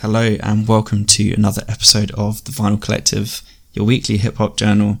Hello and welcome to another episode of The Vinyl Collective, your weekly hip-hop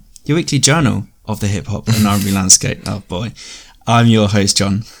journal, your weekly journal of the hip-hop and R&B landscape. Oh boy. I'm your host,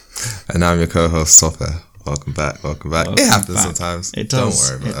 John. And I'm your co-host, Sofa. Welcome back. It happens sometimes. It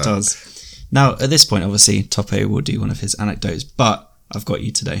does. Don't worry about it. It does. Now, at this point, obviously, Tope will do one of his anecdotes, but I've got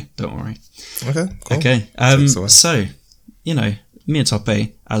you today. Don't worry. Okay, cool. Okay. So, me and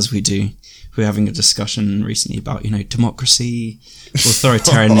Tope, as we do, we were having a discussion recently about, democracy,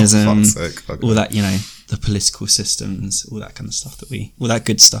 authoritarianism, all that, the political systems, all that kind of stuff all that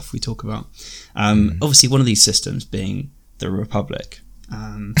good stuff we talk about. Obviously, one of these systems being the Republic,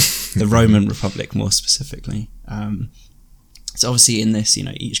 the Roman Republic more specifically. So obviously in this,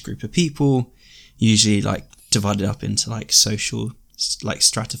 each group of people, usually divided up into social,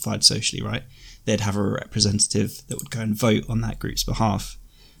 stratified socially, right? They'd have a representative that would go and vote on that group's behalf.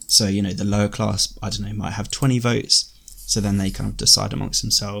 So, the lower class, might have 20 votes. So then they kind of decide amongst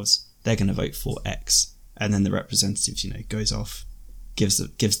themselves, they're going to vote for X. And then the representative, goes off, gives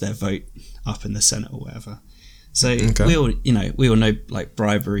their vote up in the Senate or whatever. So we all know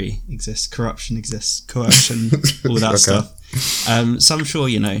bribery exists, corruption exists, coercion, all that stuff. So I'm sure,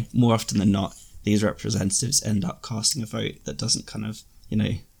 more often than not, these representatives end up casting a vote that doesn't kind of,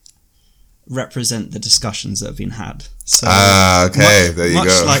 represent the discussions that have been had. So there you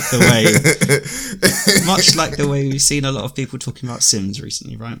go. Much like the way we've seen a lot of people talking about Sims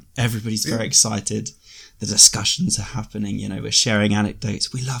recently, right? Everybody's very excited. The discussions are happening. We're sharing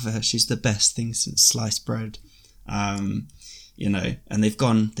anecdotes. We love her. She's the best thing since sliced bread. And they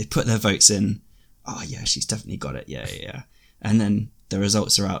put their votes in. Oh yeah, she's definitely got it. Yeah. And then the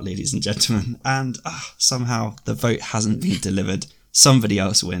results are out, ladies and gentlemen. And somehow the vote hasn't been delivered. Somebody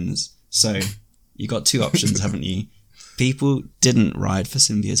else wins. So you got two options, haven't you? People didn't ride for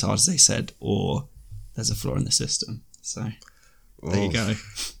Simbi as hard as they said, or there's a flaw in the system. So there you go.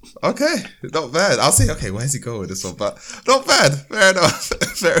 Okay, not bad. I'll say, where's he going with this one? But not bad.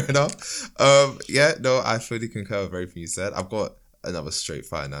 Fair enough. I fully concur with everything you said. I've got another straight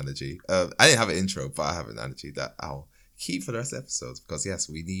fire analogy. I didn't have an intro, but I have an analogy that I'll keep for the rest of the episodes because, yes,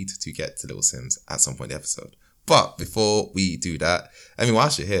 we need to get to Little Sims at some point in the episode. But before we do that,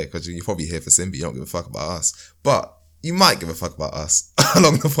 whilst you're here, because you're probably here for Simbi, you don't give a fuck about us. But you might give a fuck about us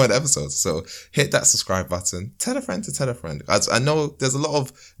along the point of episodes. So hit that subscribe button. Tell a friend to tell a friend. As I know there's a lot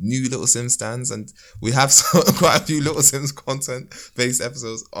of new Little Sims stands and we have quite a few Little Sims content-based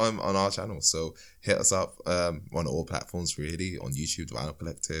episodes on our channel. So hit us up on all platforms really, on YouTube, The Vinyl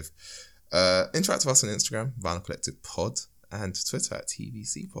Collective. Interact with us on Instagram, Vinyl Collective Pod, and Twitter at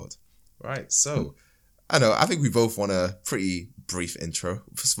TVC Pod. Right, so I know, I think we both want a pretty brief intro,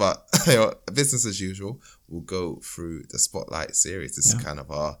 but business as usual, we'll go through the Spotlight series. This is kind of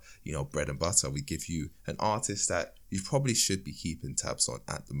our, bread and butter. We give you an artist that you probably should be keeping tabs on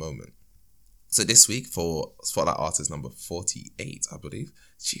at the moment. So this week for Spotlight artist number 48, I believe.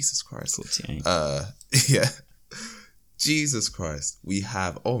 Jesus Christ. 48. Jesus Christ. We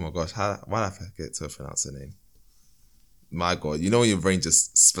have, oh my gosh, why did I forget to pronounce her name? My God, when your brain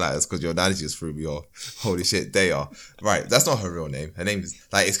just splatters because your analogy just threw me off. Holy shit, Daya. Right, that's not her real name. Her name is,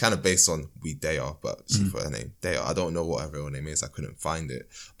 it's kind of based on Daya, but she put her name Daya. I don't know what her real name is. I couldn't find it.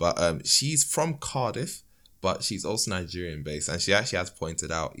 But she's from Cardiff, but she's also Nigerian based. And she actually has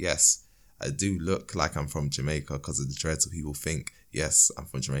pointed out, yes, I do look like I'm from Jamaica because of the dreads of people think, yes, I'm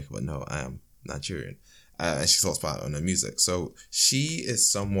from Jamaica, but no, I am Nigerian. And she talks about it on her music. So she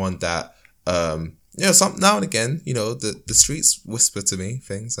is someone that, now and again, the streets whisper to me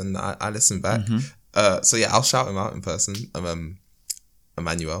things and I listen back. I'll shout him out in person.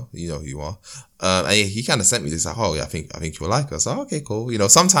 Emmanuel, you know who you are. And he kind of sent me this, I think you'll like us. Oh, okay, cool.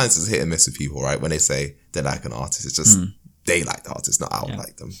 Sometimes it's hit and miss with people, right? When they say they like an artist, it's just they like the artist, not I don't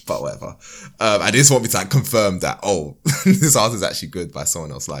like them, but whatever. I just want me to confirm that, this artist is actually good by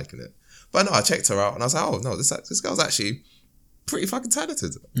someone else liking it. But no, I checked her out and I was like, this girl's actually pretty fucking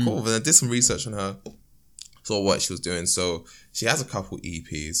talented. Cool. And I did some research on her, saw what she was doing. So she has a couple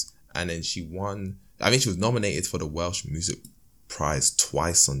EPs and then she was nominated for the Welsh Music Prize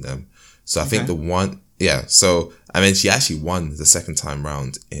twice on them. So I think she actually won the second time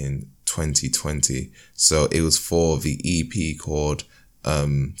round in 2020. So it was for the EP called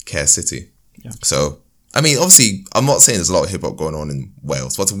Care City. Yeah. So obviously, I'm not saying there's a lot of hip hop going on in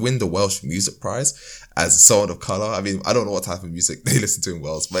Wales, but to win the Welsh Music Prize as someone of colour, I don't know what type of music they listen to in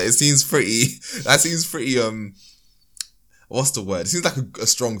Wales, but it seems pretty, what's the word? It seems like a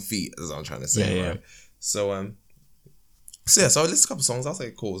strong feat, as I'm trying to say, right? So, I listened to a couple songs. I was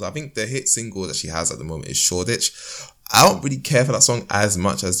like, cool. So I think the hit single that she has at the moment is Shoreditch. I don't really care for that song as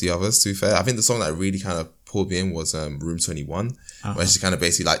much as the others, to be fair. I think the song that really kind of pulled me in was Room 21. where she's kind of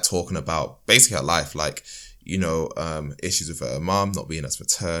basically like talking about basically her life, like, you know, issues with her mom not being as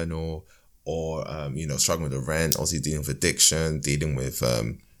maternal, or you know, struggling with the rent, obviously dealing with addiction, dealing with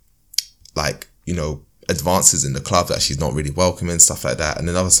like, you know, advances in the club that she's not really welcoming, stuff like that. And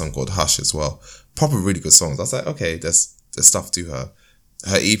another song called Hush as well. Proper really good songs. I was like, okay, there's stuff to her.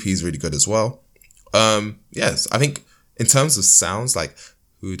 Her EP is really good as well. Yes, I think in terms of sounds, like,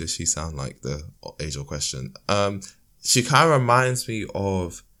 who does she sound like? The age-old question. She kind of reminds me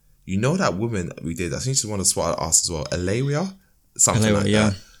of, you know, that woman we did. I think she's one of the Spotlight artists as well. Alaria? Something like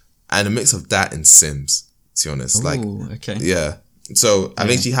that. And a mix of that and Sims, to be honest. Ooh, like, okay. Yeah. So I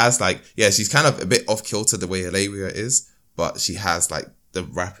think she has like, she's kind of a bit off kilter the way Alaria is, but she has like the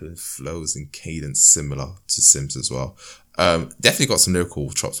rapping flows and cadence similar to Sims as well. Definitely got some lyrical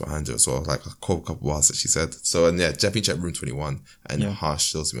chops behind her as well, like a couple bars that she said. So, and yeah, definitely check Room 21 and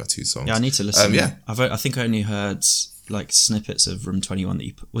Hush. Those are my two songs. Yeah, I need to listen. I think I only heard like snippets of Room 21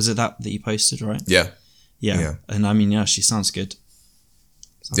 that that you posted, right? Yeah. And I mean, she sounds good.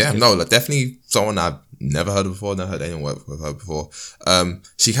 No, like, definitely someone I've never heard of before, never heard anyone work with her before.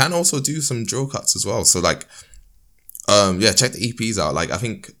 She can also do some drill cuts as well. So like, check the EPs out. Like, I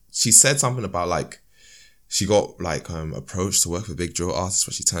think she said something about like, she got like approached to work with a big drill artist,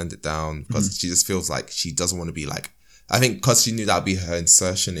 but she turned it down because she just feels like she doesn't want to be like, I think because she knew that would be her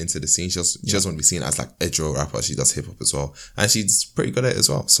insertion into the scene. She doesn't want to be seen as like a drill rapper. She does hip hop as well. And she's pretty good at it as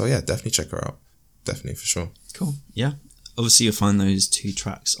well. So yeah, definitely check her out. Definitely, for sure. Cool. Yeah. Obviously, you'll find those 2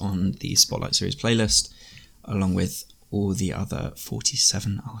 tracks on the Spotlight Series playlist, along with all the other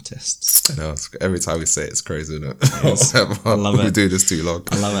 47 artists. I know. Every time we say it, it's crazy, isn't it? I love it. We do this too long.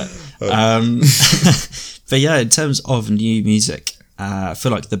 I love it. But yeah, in terms of new music, I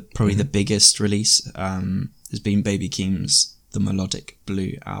feel like probably the biggest release has been Baby Keem's The Melodic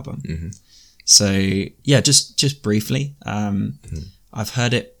Blue album. So yeah, just briefly, I've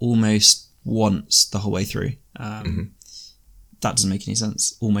heard it almost once the whole way through. That doesn't make any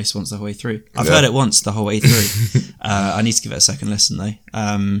sense. Almost once the whole way through. I've heard it once the whole way through. I need to give it a second listen though.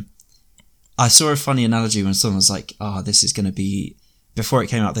 I saw a funny analogy when someone was like, this is going to be, before it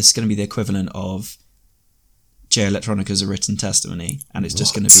came out, this is going to be the equivalent of Jay Electronica's A Written Testimony. And it's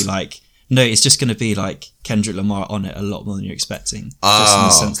just going to be like, no, it's just going to be like Kendrick Lamar on it a lot more than you're expecting. Just in the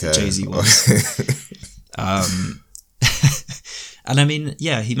sense that Jay-Z was. And I mean,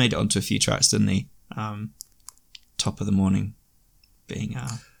 yeah, he made it onto a few tracks, didn't he? Top of the Morning being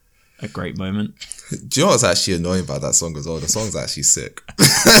a great moment. Do you know what's actually annoying about that song as well? The song's actually sick.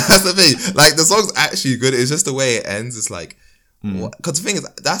 That's the thing. Like, the song's actually good. It's just the way it ends. It's like, because the thing is,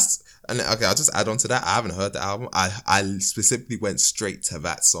 okay, I'll just add on to that. I haven't heard the album. I specifically went straight to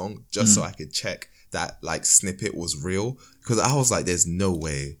that song just so I could check that like snippet was real. Because I was like, there's no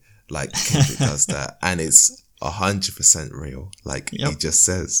way like Kendrick does that. And it's 100% real. Like, he just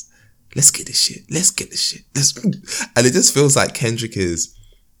says, let's get this shit. And it just feels like Kendrick is,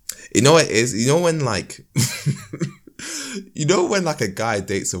 you know what it is? You know when like, you know when like a guy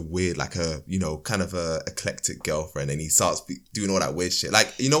dates a weird, like a, you know, kind of a eclectic girlfriend and he starts doing all that weird shit.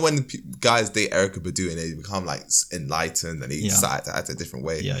 Like, you know when guys date Erykah Badu and they become like enlightened and they start to act a different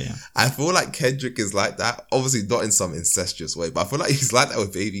way. I feel like Kendrick is like that. Obviously not in some incestuous way, but I feel like he's like that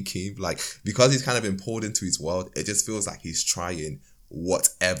with Baby Keem. Like, because he's kind of been poured into his world, it just feels like he's trying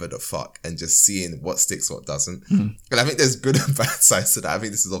whatever the fuck and just seeing what sticks, what doesn't. And I think there's good and bad sides to that. I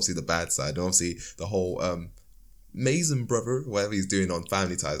think this is obviously the bad side. And obviously the whole Mason brother, whatever he's doing on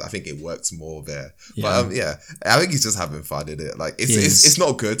Family Ties, I think it works more there. But I think he's just having fun in it. Like, it's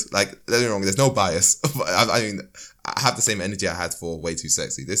not good. Like, don't get me wrong, there's no bias. But I mean, I have the same energy I had for Way Too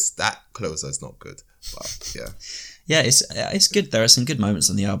Sexy. That closer is not good. But yeah, it's good. There are some good moments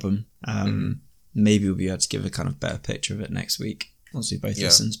on the album. Maybe we'll be able to give a kind of better picture of it next week once we both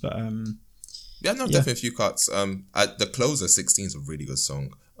listened. But definitely a few cuts. The Closer 16 is a really good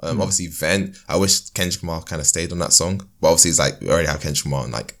song. Obviously Vent, I wish Kendrick Lamar kind of stayed on that song, but obviously it's like we already have Kendrick Lamar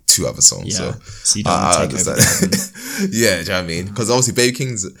on like 2 other songs. So you don't want to take over the do you know what I mean? Because obviously Baby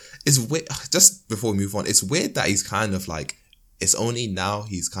King's is weird. Just before we move on, it's weird that he's kind of like, it's only now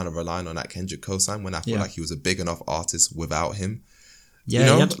he's kind of relying on that Kendrick cosign when I feel like he was a big enough artist without him. Yeah, you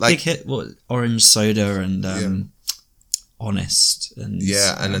know? He had a big hit, Orange Soda and Honest. And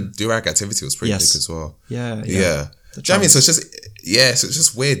and then Durag Activity was pretty big as well. Yeah. Do you know what I mean? So it's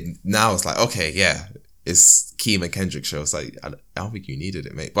just weird now. It's like, okay, it's Keem and Kendrick show. It's like, I don't think you needed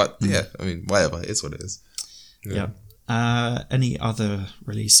it, mate. But I mean, whatever, it's what it is. Any other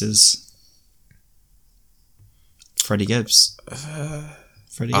releases? Freddie Gibbs.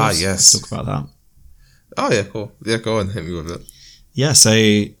 Freddie Gibbs. Yes. Let's talk about that. Oh yeah, cool. Yeah, go on, hit me with it. Yeah, so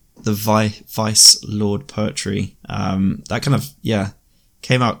the Vice Lord Poetry. That kind of,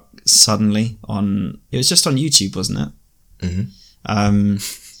 came out suddenly it was just on YouTube, wasn't it? Mm-hmm.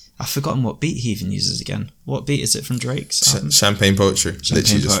 I've forgotten what beat he even uses again. What beat is it from Drake's? Champagne Poetry.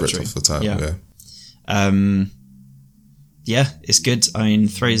 Literally just Poetry. ripped off the title. Yeah. It's good. I mean,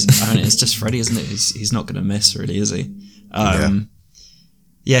 it's just Freddie, isn't it? He's not going to miss, really, is he?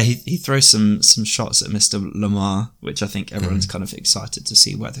 He throws some shots at Mr. Lamar, which I think everyone's kind of excited to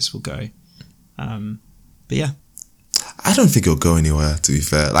see where this will go. But yeah. I don't think he'll go anywhere, to be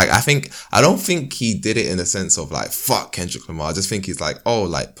fair. Like, I don't think he did it in a sense of like, fuck Kendrick Lamar. I just think he's like, oh,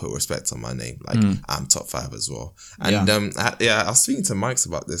 like, put respect on my name. Like, I'm top 5 as well. And I was speaking to Mike's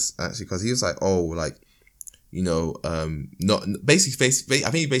about this, actually, because he was like, oh, like, you know, not basically, I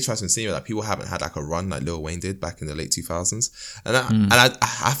think he basically tried to insinuate that people haven't had like a run like Lil Wayne did back in the late 2000s. And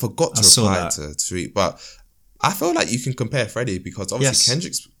I forgot to reply to tweet, but I feel like you can compare Freddie because obviously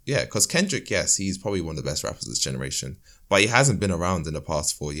Kendrick, yes, he's probably one of the best rappers of this generation, but he hasn't been around in the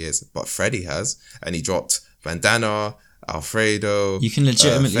past 4 years. But Freddie has, and he dropped Bandana, Alfredo. You can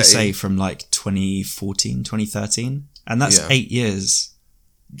legitimately say from like 2014, 2013, and that's 8 years.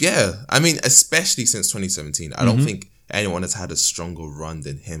 Yeah, I mean, especially since 2017, I don't think anyone has had a stronger run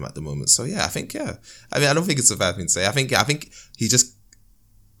than him at the moment. So yeah, I mean, I don't think it's a bad thing to say. I think he just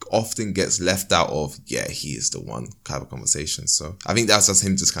often gets left out of, he is the one kind of conversation. So I think that's just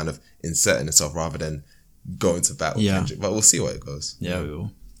him just kind of inserting himself rather than going to battle Kendrick. But we'll see where it goes. Yeah, we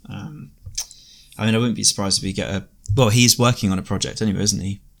will. I mean, I wouldn't be surprised if we get he's working on a project anyway, isn't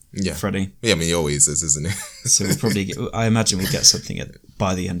he? Yeah. Freddie. Yeah, I mean, he always is, isn't he? So we'll probably I imagine we'll get something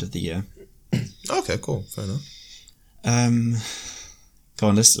by the end of the year. Okay, cool. Fair enough. Go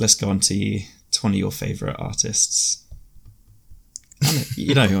on, let's go on to one of your favourite artists.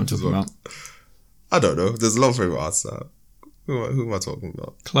 You know who I'm talking about. I don't know. There's a lot of favourite artists. Who am I talking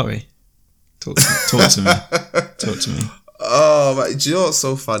about? Chloe. Talk to me. Talk to me. Oh, but do you know what's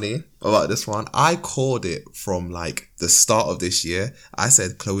so funny about this one? I called it from like the start of this year. I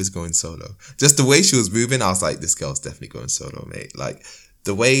said Chloe's going solo. Just the way she was moving, I was like, this girl's definitely going solo, mate. Like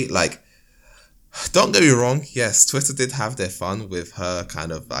the way, like, don't get me wrong. Yes, Twitter did have their fun with her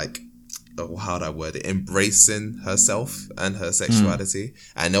kind of like, how do I word it? Embracing herself and her sexuality.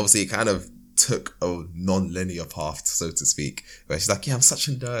 And obviously it kind of took a non-linear path, so to speak, where she's like, I'm such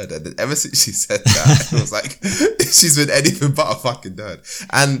a nerd. And then ever since she said that, it was like, she's been anything but a fucking nerd.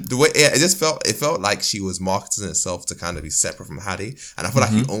 And the way, it felt like she was marketing herself to kind of be separate from Hattie. And I feel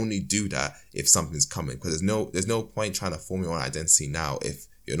like you only do that if something's coming, because there's no point trying to form your own identity now if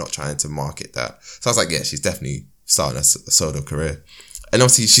you're not trying to market that. So I was like, she's definitely starting a solo career. And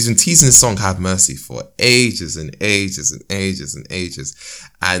obviously, she's been teasing the song Have Mercy for ages and ages and ages and ages.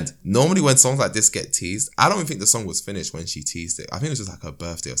 And normally when songs like this get teased, I don't even think the song was finished when she teased it. I think it was just like her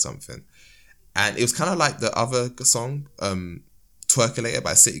birthday or something. And it was kind of like the other song, Twerkulator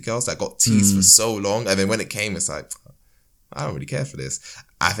by City Girls, that got teased for so long. And then when it came, it's like, I don't really care for this.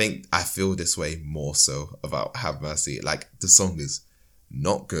 I think I feel this way more so about Have Mercy. Like, the song is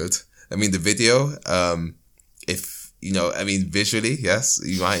not good. I mean, the video, visually, yes,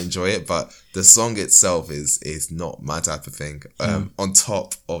 you might enjoy it, but the song itself is not my type of thing. On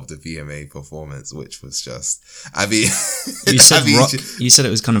top of the VMA performance, which was just, I mean, you said rock. You said it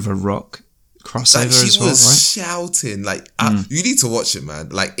was kind of a rock crossover as well, right? She was shouting like, you need to watch it, man.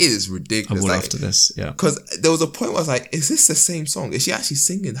 Like, it is ridiculous. I will like, after this, yeah. Because there was a point where I was like, is this the same song? Is she actually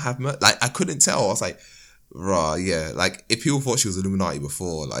singing Have Mercy? Like, I couldn't tell. I was like, rah, yeah. Like, if people thought she was Illuminati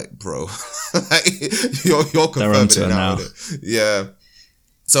before, like, bro, like, you're confirming it now. Yeah.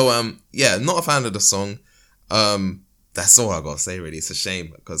 So, not a fan of the song. That's all I gotta say, really. It's a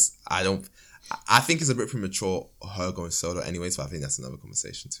shame because I think it's a bit premature her going solo anyways, but I think that's another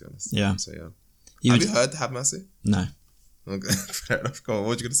conversation, to be honest. Yeah. So, yeah. Have you heard Have Mercy? No. Okay, fair enough. Go on, what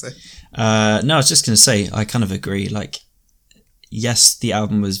were you going to say? No, I was just going to say, I kind of agree. Like, yes, the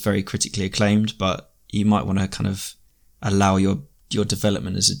album was very critically acclaimed, but you might want to kind of allow your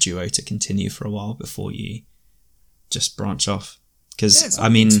development as a duo to continue for a while before you just branch off. Because, I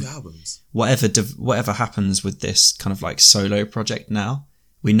mean, whatever happens with this kind of like solo project now,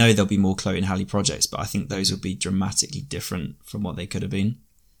 we know there'll be more Chloe and Halle projects, but I think those will be dramatically different from what they could have been.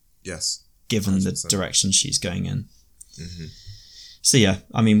 Yes. Given 100%. The direction she's going in. Mm-hmm. So yeah,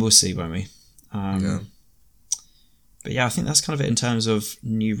 I mean, we'll see, won't we? But yeah, I think that's kind of it in terms of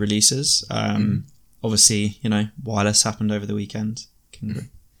new releases. Obviously, Wireless happened over the weekend.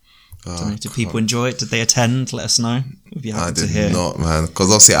 Did people enjoy it? Did they attend? Let us know. We'd be happy to hear. I did not, man. Because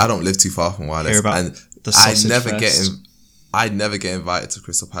obviously I don't live too far from Wireless. Hear about and the sausage I never fest. I never get invited to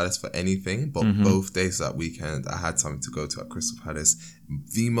Crystal Palace for anything, but both days that weekend, I had something to go to at Crystal Palace.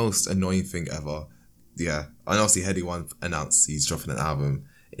 The most annoying thing ever. Yeah. And obviously, Heady One announced he's dropping an album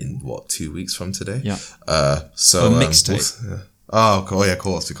in, 2 weeks from today? Yeah. So a mixtape. Oh, yeah, of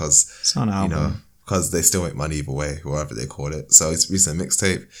course, because, it's not an album. because they still make money either way, whatever they call it. So it's recent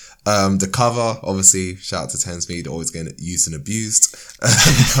mixtape. The cover, obviously, shout out to Thames always getting used and abused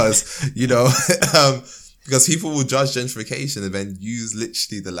because, because people will judge gentrification and then use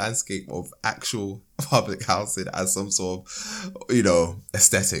literally the landscape of actual public housing as some sort of,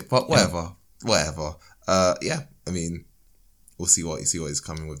 aesthetic. But whatever. Yeah, I mean, we'll see what he's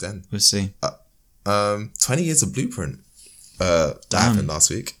coming with then. We'll see. 20 years of Blueprint that happened last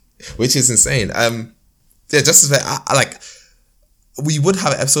week, which is insane. Yeah, just as we would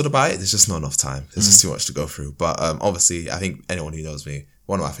have an episode about it. There's just not enough time. There's just too much to go through. But obviously, I think anyone who knows me,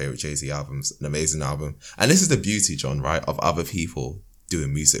 one of my favorite Jay-Z albums, an amazing album. And this is the beauty, John, right, of other people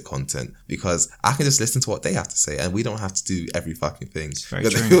doing music content, because I can just listen to what they have to say and we don't have to do every fucking thing.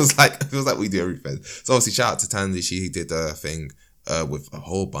 Because it feels like we do everything. So obviously, shout out to Tandy. She did a thing with a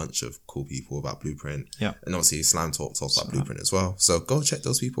whole bunch of cool people about Blueprint. Yeah. And obviously Slam talks about Blueprint as well. So go check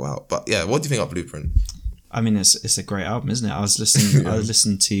those people out. But yeah, what do you think of Blueprint? I mean, it's a great album, isn't it? I was listening I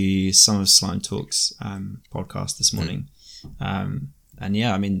listened to some of Slime Talk's podcast this morning. And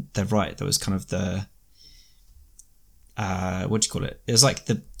yeah, I mean, they're right. There was kind of the what do you call it? It was like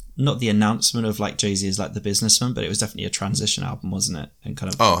not the announcement of like Jay-Z is like the businessman, but it was definitely a transition album, wasn't it? And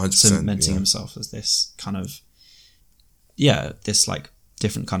kind of 100%, cementing himself as this kind of this like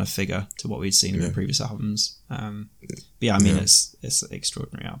different kind of figure to what we'd seen in the previous albums. But yeah, I mean, it's an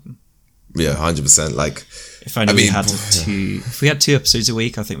extraordinary album. Yeah, 100%. Like, if only we had if we had 2 episodes a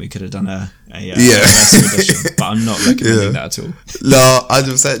week, I think we could have done a edition. But I'm not recommending that at all. No,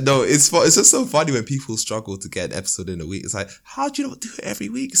 100%. No, it's just so funny when people struggle to get an episode in a week. It's like, how do you not do it every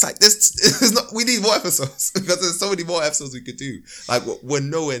week? It's like there's not. We need more episodes because there's so many more episodes we could do. Like, we're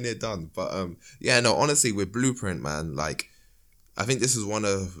nowhere near done. But yeah, no, honestly, with Blueprint, man, like, I think this is one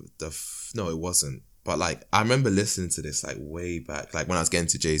of the. No, it wasn't. But like, I remember listening to this like way back, like when I was getting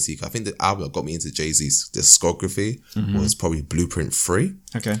to Jay-Z. I think the album that got me into Jay-Z's discography was probably Blueprint 3.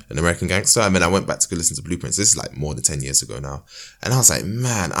 Okay. An American Gangster. I mean, I went back to go listen to Blueprint. So this is like more than 10 years ago now. And I was like,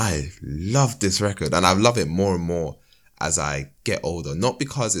 man, I love this record. And I love it more and more as I get older. Not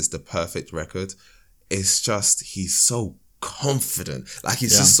because it's the perfect record. It's just, he's so confident. Like,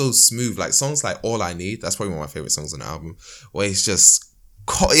 he's just so smooth. Like, songs like All I Need, that's probably one of my favorite songs on the album, where he's just,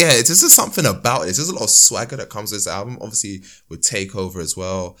 it's just something about it. There's a lot of swagger that comes with this album. Obviously, with Takeover as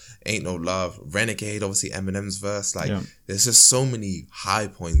well, Ain't No Love, Renegade, obviously Eminem's verse. Like, there's just so many high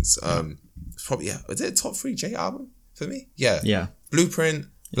points. It's probably, is it a top 3 J album for me? Yeah. Blueprint,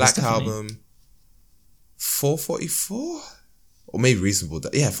 Black Album, 444? Or maybe Reasonable.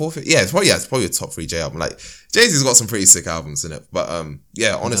 Yeah, 450. Yeah, it's probably a top 3 J album. Like, Jay-Z's got some pretty sick albums in it. But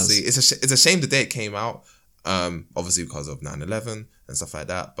yeah, honestly, it's a shame the day it came out. Obviously because of 9/11 and stuff like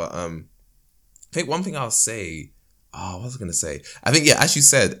that. But I think one thing I'll say, what was I gonna say? I think, as you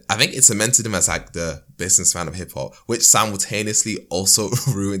said, I think it cemented him as like the businessman of hip hop, which simultaneously also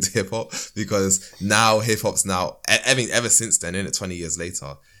ruined hip hop, because now hip hop's I mean, ever since then, 20 years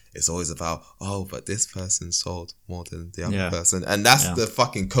later, it's always about, but this person sold more than the other person. And that's the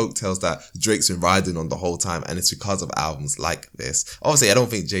fucking coattails that Drake's been riding on the whole time. And it's because of albums like this. Obviously, I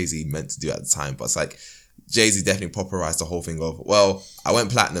don't think Jay-Z meant to do it at the time, but it's like, Jay-Z definitely popularized the whole thing of, well, I went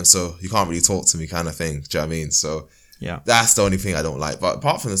platinum, so you can't really talk to me kind of thing. Do you know what I mean? So that's the only thing I don't like. But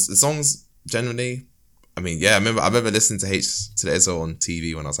apart from this, the songs generally, I mean, I remember listening to H to the Izzo on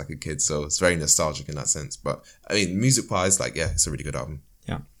TV when I was like a kid, so it's very nostalgic in that sense. But I mean, music-wise, like, it's a really good album.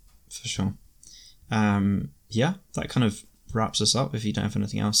 Yeah, for sure. That kind of wraps us up. If you don't have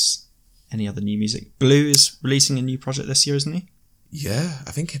anything else, any other new music. Blue is releasing a new project this year, isn't he? Yeah,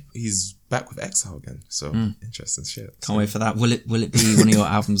 I think he's back with Exile again. So interesting shit. Can't wait for that. Will it be one of your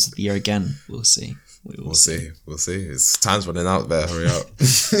albums of the year again? We'll see. We'll see. It's time's running out there. Hurry up.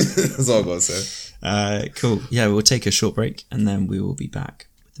 That's all I gotta say. Cool. Yeah, we'll take a short break and then we will be back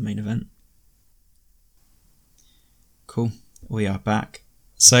with the main event. Cool. We are back.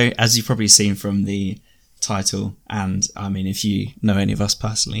 So, as you've probably seen from the title, and I mean, if you know any of us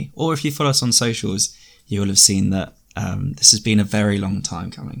personally, or if you follow us on socials, you will have seen that this has been a very long time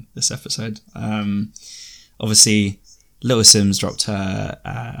coming, this episode. Obviously, Little Sims dropped her,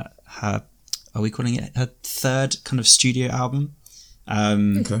 are we calling it her third kind of studio album?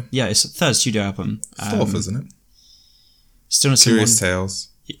 Okay. Yeah, it's a third studio album. Fourth, isn't it? Still Curious Tales.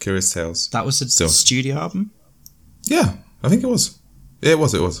 That was a studio album? Yeah, I think it was. Yeah, it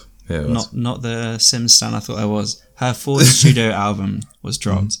was. Yeah, it was. Not the Sims stan I thought I was. Her fourth studio album was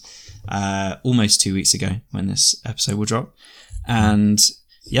dropped almost 2 weeks ago when this episode will drop. And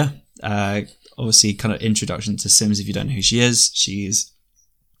yeah, obviously kind of introduction to Sims if you don't know who she is. She's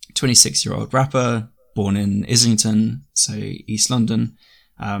a 26-year-old rapper born in Islington, so East London,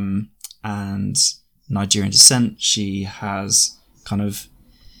 and Nigerian descent. She has kind of,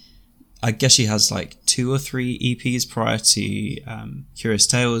 I guess she has like 2 or 3 EPs prior to Curious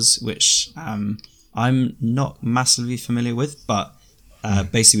Tales, which I'm not massively familiar with, but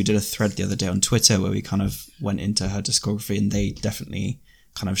basically we did a thread the other day on Twitter where we kind of went into her discography, and they definitely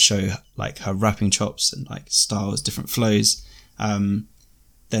kind of show like her rapping chops and like styles, different flows.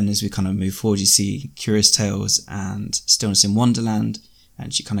 Then as we kind of move forward, you see Curious Tales and Stillness in Wonderland,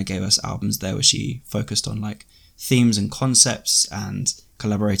 and she kind of gave us albums there where she focused on like themes and concepts and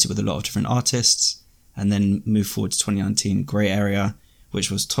collaborated with a lot of different artists. And then move forward to 2019, Grey Area,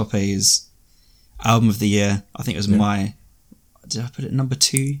 which was Top A's album of the year. I think it was my, did I put it number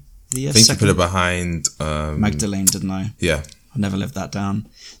 2 of the year? I think you put it behind Magdalene, didn't I? Yeah. I'll never live that down.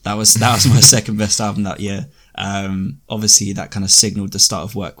 That was my second best album that year. Obviously that kind of signaled the start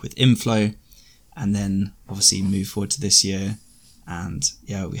of work with Inflow, and then obviously move forward to this year, and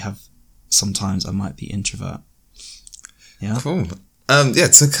yeah, we have Sometimes I Might Be Introvert. Yeah, cool.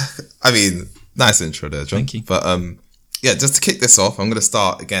 I mean, nice intro there, John. Thank you. But yeah, just to kick this off, I'm gonna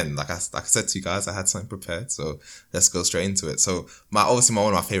start again. Like I said to you guys, I had something prepared, so let's go straight into it. So one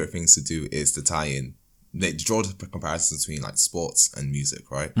of my favorite things to do is to tie in, draw the comparisons between like sports and music,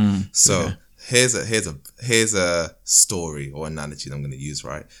 right? So here's a story or analogy that I'm going to use,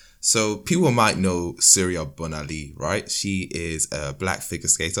 right? So people might know Surya Bonali, right? She is a black figure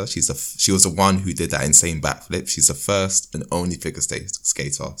skater. She was the one who did that insane backflip. She's the first and only figure skater,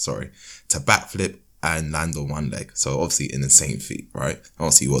 to backflip and land on one leg. So obviously an insane feat, right?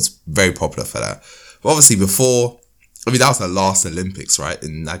 Obviously was very popular for that. But obviously that was her last Olympics, right,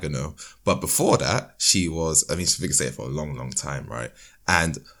 in Nagano. But before that, she figure skated for a long, long time, right?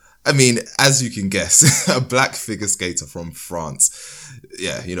 And I mean, as you can guess, a black figure skater from France,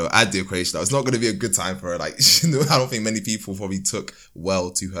 yeah, add the equation. That was not going to be a good time for her. Like, I don't think many people probably took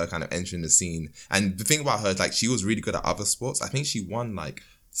well to her kind of entering the scene. And the thing about her, like, she was really good at other sports. I think she won like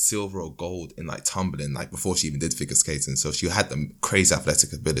silver or gold in like tumbling, like before she even did figure skating. So she had the crazy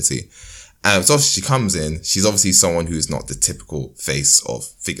athletic ability. So obviously she comes in, she's obviously someone who's not the typical face of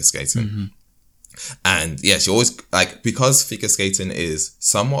figure skating. Mm-hmm. And yeah, she always, like, because figure skating is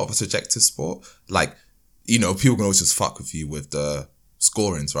somewhat of a subjective sport, like, people can always just fuck with you with the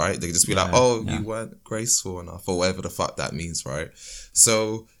scorings, right? They can just be you weren't graceful enough, or whatever the fuck that means, right?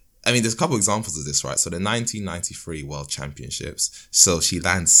 So, I mean, there's a couple examples of this, right? So the 1993 World Championships, so she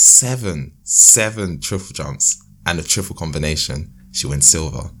lands seven triple jumps and a triple combination. She wins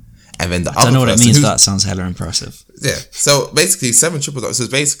silver. And then I don't know what it means, but that sounds hella impressive. Yeah. So basically 7 triple jumps. So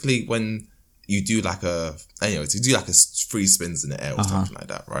it's basically when you do like free spins in the air or something like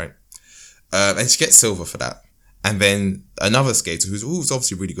that, right? And she gets silver for that. And then another skater who's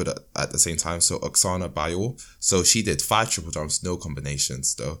obviously really good at the same time, so Oksana Bayol. So she did 5 triple jumps, no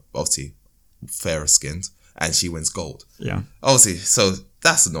combinations though, obviously fairer skinned, and she wins gold. Yeah. Obviously, so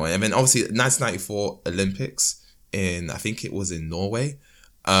that's annoying. And then obviously 1994 Olympics I think it was in Norway.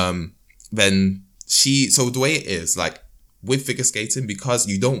 Then so the way it is, like, with figure skating, because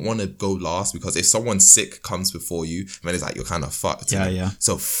you don't want to go last, because if someone sick comes before you, then it's like you're kind of fucked. Yeah.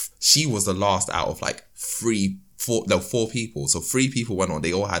 So she was the last out of like 4 people. So 3 people went on.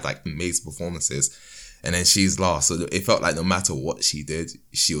 They all had like amazing performances, and then she's last. So it felt like no matter what she did,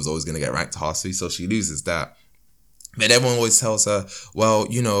 she was always going to get ranked harshly. So she loses that. But everyone always tells her, well,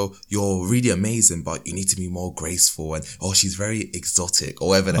 you're really amazing, but you need to be more graceful, and she's very exotic, or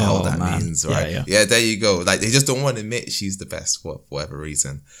whatever the hell that means, right? Yeah, there you go. Like, they just don't want to admit she's the best for whatever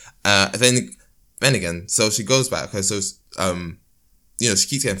reason. Then again, so she goes back. Okay, so she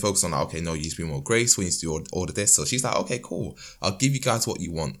keeps getting focused on, okay, no, you need to be more graceful, you need to do all of this. So she's like, okay, cool, I'll give you guys what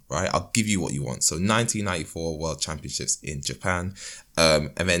you want, right? I'll give you what you want. So 1994 World Championships in Japan,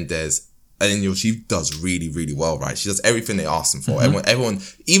 and then she does really, really well, right? She does everything they asked them for. Mm-hmm. Everyone,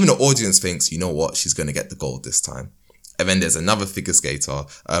 even the audience thinks, you know what, she's going to get the gold this time. And then there's another figure skater,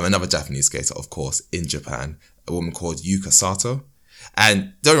 another Japanese skater, of course, in Japan, a woman called Yuka Sato.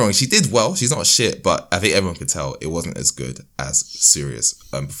 And don't get me wrong, she did well. She's not shit, but I think everyone could tell it wasn't as good as Surya's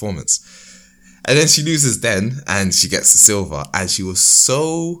performance. And then she loses and she gets the silver. And she was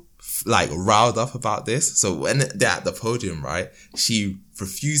so riled up about this. So when they're at the podium, right, she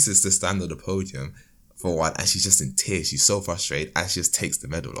refuses to stand on the podium for one, and she's just in tears. She's so frustrated, and she just takes the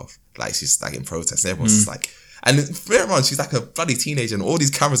medal off. Like, she's like in protest. And everyone's just like, And later on, she's like a bloody teenager, and all these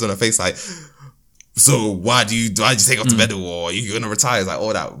cameras on her face, like, so why do you take off the medal, or you're gonna retire? It's like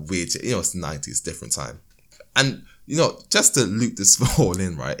all that weird shit. You know, it's the 90s, different time. And you know, just to loop this all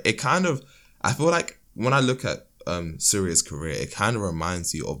in, right? It kind of, I feel like when I look at Surya's career, it kind of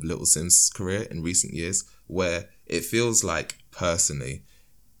reminds you of Little Sim's career in recent years, where it feels like, personally,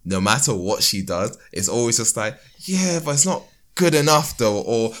 no matter what she does, it's always just like, yeah, but it's not good enough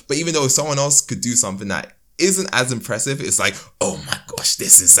though. But even though someone else could do something that isn't as impressive, it's like, oh my gosh,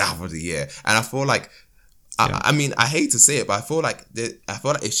 this is album of the year. And I feel like, I mean, I hate to say it, but I feel like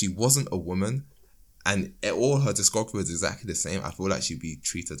if she wasn't a woman and all her discography was exactly the same, I feel like she'd be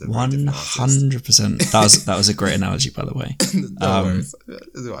treated as a 100%. That was a great analogy, by the way. No worries.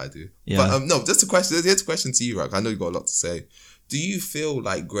 That's what I do. Yeah. But no, just a question. Here's a question to you, Rock. I know you got a lot to say. Do you feel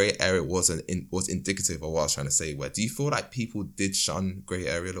like Grey Area was indicative of what I was trying to say? Where do you feel like people did shun Grey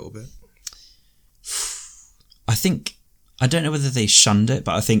Area a little bit? I don't know whether they shunned it,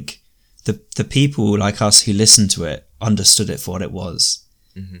 but I think the people like us who listened to it understood it for what it was,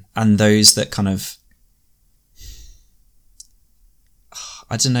 and those that kind of,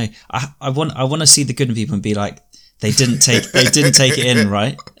 I don't know. I want to see the good in people and be like, they didn't take it in,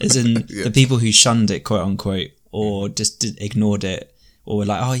 right? As in the people who shunned it, quote unquote, or just ignored it, or were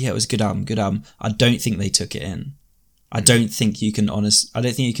like, oh yeah, it was a good album. I don't think they took it in. I don't think you can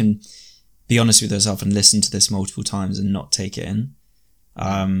be honest with yourself and listen to this multiple times and not take it in.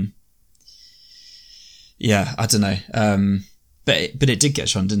 Yeah, I don't know. But it did get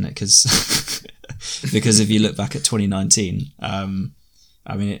shunned, didn't it? Because if you look back at 2019, I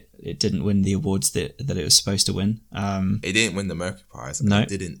mean, it didn't win the awards that it was supposed to win. It didn't win the Mercury Prize. No. It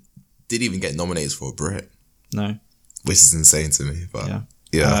didn't even get nominated for a Brit. No. Which is insane to me, but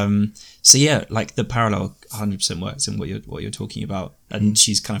yeah. So yeah, like the parallel 100% works in what you're talking about, and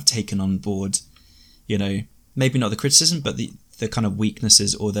she's kind of taken on board, you know, maybe not the criticism, but the kind of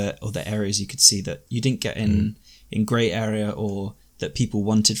weaknesses or the areas you could see that you didn't get in Grey Area, or that people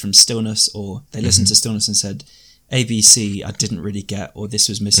wanted from Stillness, or they listened to Stillness and said, ABC I didn't really get, or this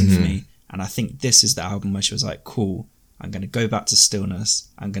was missing for me. And I think this is the album where she was like, cool, I'm going to go back to Stillness.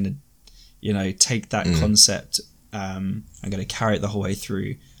 I'm going to, you know, take that concept. I'm going to carry it the whole way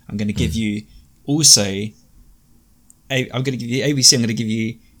through. I'm going to give you also, I'm going to give you ABC. I'm going to give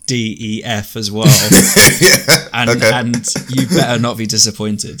you D, E, F as well. And you better not be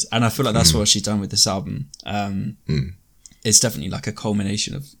disappointed. And I feel like that's what she's done with this album. It's definitely like a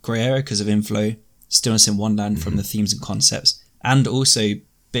culmination of Grey Area because of Inflow, Stillness in Wonderland from the themes and concepts, and also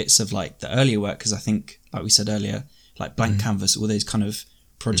bits of like the earlier work, because I think, like we said earlier, like Blank Canvas, all those kind of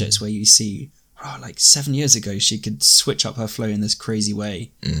projects where you see, like 7 years ago she could switch up her flow in this crazy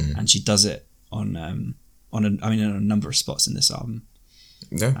way, and she does it on a number of spots in this album.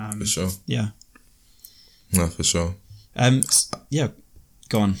 Yeah, for sure. Yeah. No, for sure. Yeah,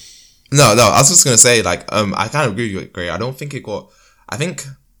 go on. No, I was just gonna say, like, I kind of agree with you, Gray. I don't think it got. I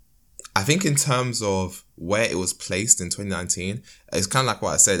think in terms of where it was placed in 2019, it's kind of like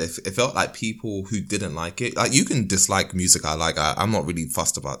what I said. It felt like people who didn't like it, like, you can dislike music I like. I'm not really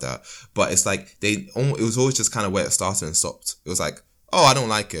fussed about that. But it's like it was always just kind of where it started and stopped. It was like, oh, I don't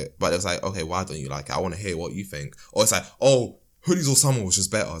like it. But it was like, okay, why don't you like it? I want to hear what you think. Or it's like, oh, Hoodies All Summer was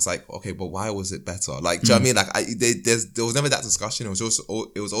just better. It's like, okay, but why was it better? Like, do you know what I mean? Like, there was never that discussion. It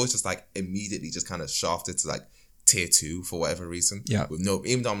was always just like immediately just kind of shafted to like tier 2 for whatever reason. Yeah. With no,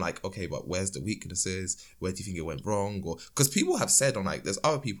 even though I'm like, okay, but where's the weaknesses? Where do you think it went wrong? Or because people have said on, like, there's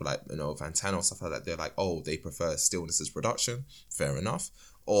other people like, you know, Fantana or stuff like that. They're like, oh, they prefer Stillness's production. Fair enough.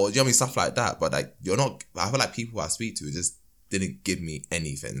 Or, you know what I mean? Stuff like that. But like, I feel like people I speak to just didn't give me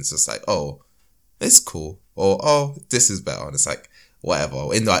anything. It's just like, oh, it's cool. Or, oh, this is better. And it's like,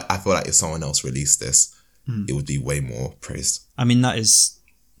 whatever. And I feel like if someone else released this, it would be way more praised. I mean, that is,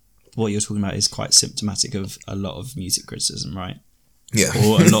 what you're talking about is quite symptomatic of a lot of music criticism, right? Yeah.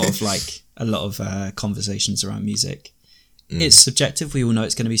 Or a lot of conversations around music. It's subjective. We all know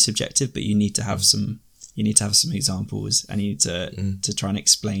it's going to be subjective, but you need to have some examples, and you need to try and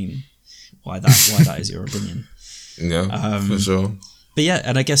explain why that is your opinion. Yeah, for sure. But yeah,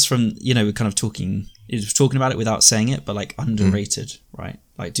 and I guess from, you know, we're kind of talking about it without saying it, but like underrated, right?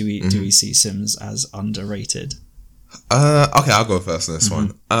 Like, do we see Sims as underrated? Okay, I'll go first on this one.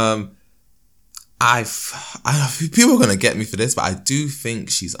 People are gonna get me for this, but I do think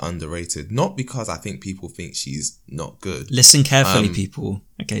she's underrated. Not because I think people think she's not good. Listen carefully, people.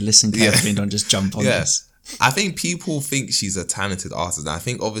 Okay, listen carefully and don't just jump on this. I think people think she's a talented artist, and I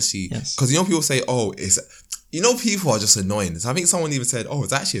think obviously because, you know, people say, oh, people are just annoying. So I think someone even said, oh,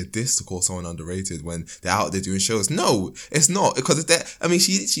 it's actually a diss to call someone underrated when they're out there doing shows. No, it's not, because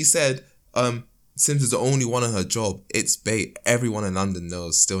she said, Sims is the only one on her job. It's bait. Everyone in London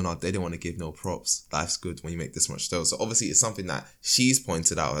knows. Still not. They don't want to give no props. Life's good when you make this much dough. So obviously it's something that she's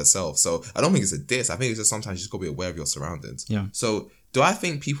pointed out herself. So I don't think it's a diss. I think it's just sometimes you just gotta be aware of your surroundings. Yeah. So do I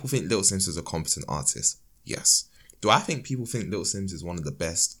think people think Little Sims is a competent artist? Yes. Do I think people think Little Sims is one of the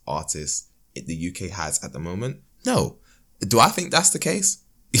best artists the UK has at the moment? No. Do I think that's the case?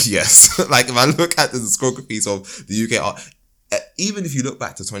 Yes. Like if I look at the discographies of the UK art, even if you look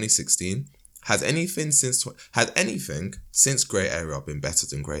back to 2016, has anything since Grey Area been better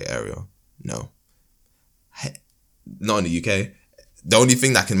than Grey Area? No. Not in the UK. The only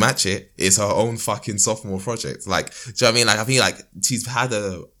thing that can match it is her own fucking sophomore project. Like, do you know what I mean? Like, I think like she's had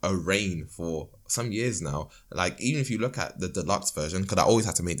a reign for some years now. Like, even if you look at the deluxe version, because I always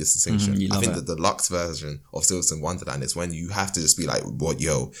have to make this distinction. I think the deluxe version of Silverstone Wonderland is when you have to just be like, "What,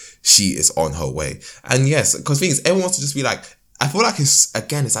 yo, she is on her way." And yes, because things everyone wants to just be like. I feel like it's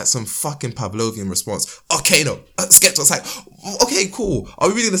like some fucking Pavlovian response. Okay, no. Skeptic's like, okay, cool. Are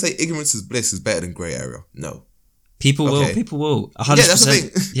we really going to say ignorance is bliss is better than Grey Area? No. People will. 100%. Yeah, that's the thing.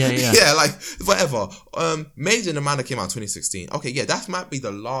 Yeah. Yeah, like, whatever. Major and Amanda came out in 2016. Okay, yeah, that might be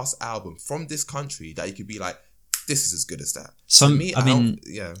the last album from this country that you could be like, this is as good as that. Some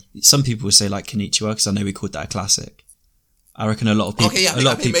people would say like Konnichiwa, because I know we called that a classic. I reckon a lot of people. Okay, yeah,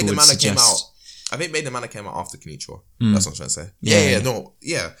 I think Made in Amanda came out. I think Made in Manor came out after Konnichiwa. That's what I'm trying to say.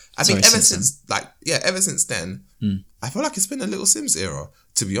 Yeah. I think ever since then, I feel like it's been a Little Sims era,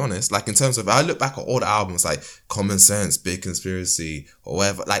 to be honest. Like in terms of, I look back at all the albums like Common Sense, Big Conspiracy, or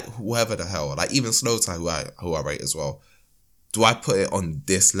whoever the hell, like even Slow Tie, who I rate as well. Do I put it on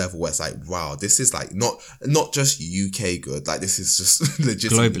this level where it's like, wow, this is like not just UK good, like this is just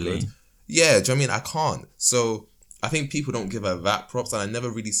legitimately globally good. Yeah, do you know what I mean? I can't. So I think people don't give her that props, and I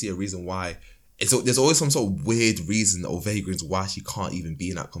never really see a reason why. There's always some sort of weird reason or vague reason why she can't even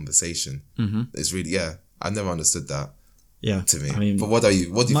be in that conversation. Mm-hmm. It's really, I've never understood that. Yeah, to me. I mean, but what do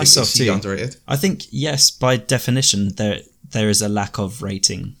you think? Is she underrated? I think yes, by definition, there is a lack of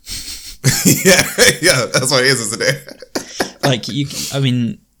rating. yeah, that's what it is, isn't it? Like you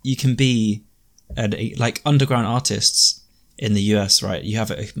can be like underground artists in the US, right? You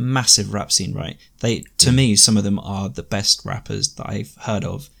have a massive rap scene, right? To me, some of them are the best rappers that I've heard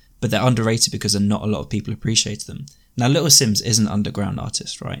of. But they're underrated because not a lot of people appreciate them. Now, Little Sims is an underground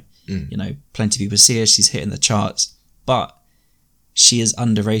artist, right? You know, plenty of people see her. She's hitting the charts. But she is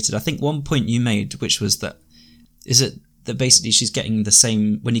underrated. I think one point you made, which was that basically she's getting the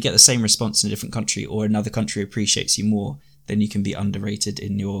same... When you get the same response in a different country or another country appreciates you more, then you can be underrated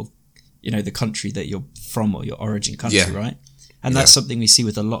in your, the country that you're from or your origin country, right? And that's something we see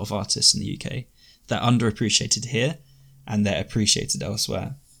with a lot of artists in the UK. They're underappreciated here and they're appreciated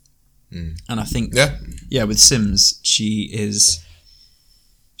elsewhere. And I think, with Sims, she's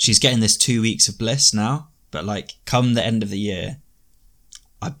getting this 2 weeks of bliss now, but like come the end of the year,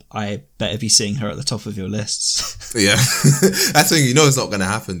 I better be seeing her at the top of your lists. Yeah, that's the thing. It's not going to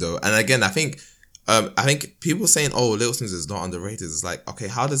happen though. And again, I think people saying, "Oh, Little Sims is not underrated." It's like, okay,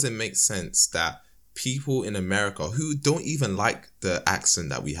 how does it make sense that people in America who don't even like the accent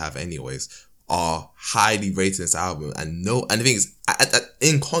that we have, anyways, are highly rated this album, and the thing is,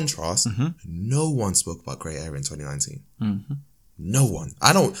 in contrast, no one spoke about Grey Area in 2019. No one.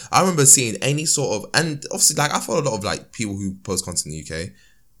 I remember seeing any sort of, and obviously, like I follow a lot of like people who post content in the UK.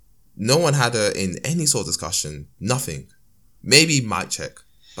 No one had her in any sort of discussion. Nothing. Maybe mic check,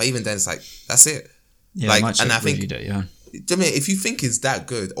 but even then, it's like that's it. Yeah, like, and I think, it, yeah. I mean, if you think it's that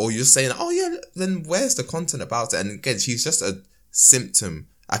good, or you're saying, oh yeah, then where's the content about it? And again, she's just a symptom.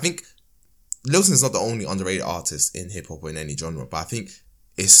 I think Lil Sims is not the only underrated artist in hip hop or in any genre, but I think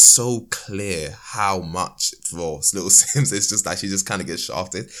it's so clear how much for Little Sims it's just like she just kind of gets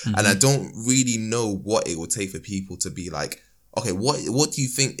shafted, and I don't really know what it would take for people to be like, okay, what do you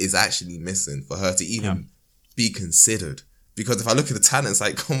think is actually missing for her to even be considered? Because if I look at the talent, it's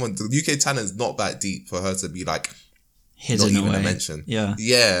like, come on, the UK talent is not that deep for her to be like hidden not even away. A mention. Yeah.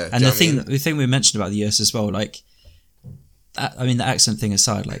 And the thing we mentioned about the US as well, like. The accent thing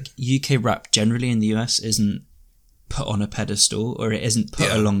aside, like UK rap generally in the US isn't put on a pedestal, or it isn't put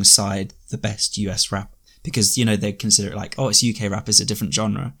alongside the best US rap, because they consider it like, oh, it's UK rap, it's a different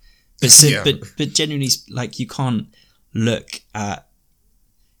genre. But genuinely, like, you can't look at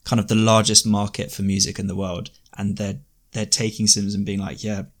kind of the largest market for music in the world and they're taking Sims and being like,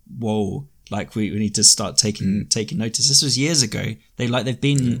 yeah, whoa, like we need to start taking notice. This was years ago. They've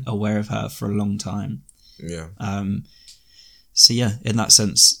been aware of her for a long time. Yeah. So yeah, in that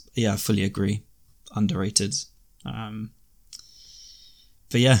sense, I fully agree. Underrated. But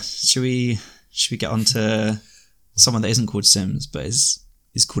yeah, should we get on to someone that isn't called Sims, but is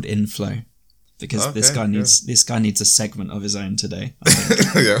called Inflow? because this guy needs a segment of his own today. I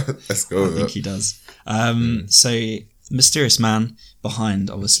think. Yeah, let's go. I think he does. So mysterious man behind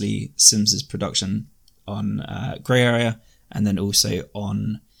obviously Sims's production on Grey Area, and then also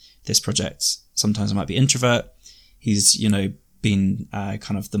on this project. Sometimes it might be Introvert. He's been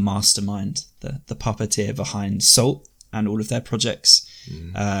kind of the mastermind, the puppeteer behind Salt and all of their projects.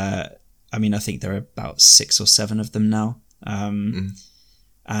 I mean, I think there are about 6 or 7 of them now.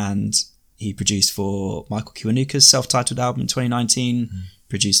 And he produced for Michael Kiwanuka's self-titled album in 2019,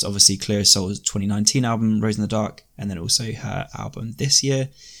 produced obviously Clear Soul's 2019 album, Rose in the Dark, and then also her album this year,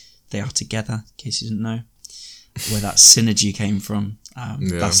 They Are Together, in case you didn't know, where that synergy came from.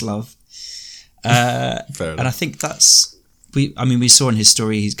 That's love. And I think we saw in his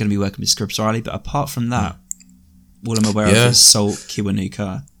story he's going to be working with Scripps Riley, but apart from that, all I'm aware of is Salt,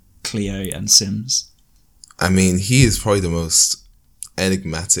 Kiwanuka, Cleo, and Sims. I mean, he is probably the most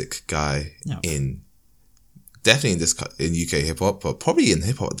enigmatic guy definitely in UK hip hop, but probably in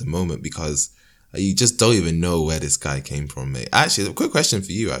hip hop at the moment, because you just don't even know where this guy came from, mate. Actually, a quick question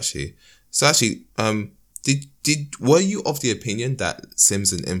for you, actually. So actually, were you of the opinion that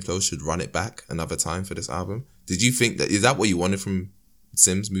Sims and Inflow should run it back another time for this album? Did you think is that what you wanted from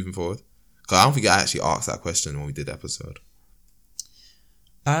Sims moving forward? Because I don't think I actually asked that question when we did the episode.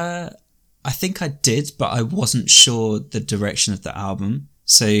 I think I did, but I wasn't sure the direction of the album.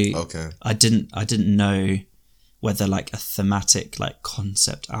 So I didn't know whether like a thematic like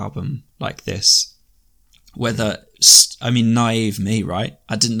concept album like this, naive me, right?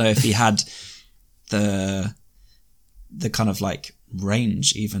 I didn't know if he had the kind of like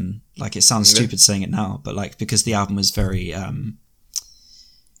range, even, like, it sounds stupid saying it now, but like, because the album was very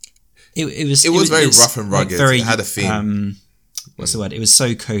it was very rough and rugged, like, very, it had a theme. What's the word? It was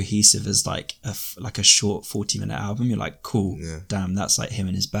so cohesive as like a short 40-minute album. You're like, cool, damn, that's like him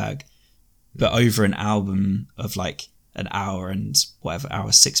in his bag. But over an album of like an hour and whatever,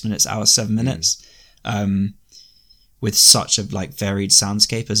 hour 6 minutes, hour 7 minutes, with such a like varied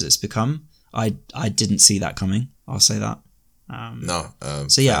soundscape as it's become, I didn't see that coming. I'll say that.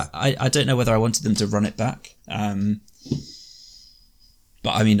 So yeah, I don't know whether I wanted them to run it back.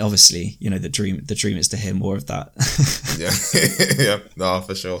 But I mean, obviously, the dream is to hear more of that. Yeah, no,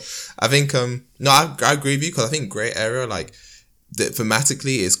 for sure. I think, I agree with you, because I think Grey Area, like,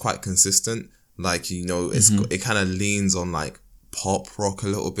 thematically is quite consistent. Like, it kind of leans on like pop rock a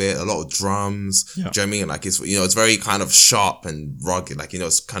little bit, a lot of drums. Yeah. Do you know what I mean? Like, it's very kind of sharp and rugged. Like,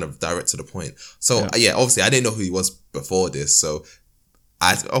 it's kind of direct to the point. So obviously I didn't know who he was before this. So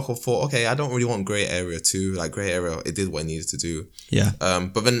I thought, okay, I don't really want Grey Area 2. Like, Grey Area, it did what it needed to do. Yeah.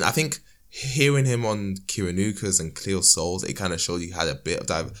 But then I think hearing him on Kiwanuka's and Cleo Souls, it kind of showed he had a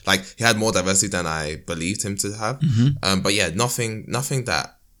bit of he had more diversity than I believed him to have. But yeah, nothing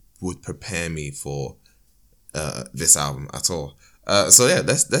that would prepare me for this album at all. So yeah,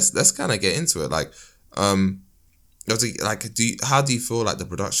 let's kind of get into it. Like, how do you feel like the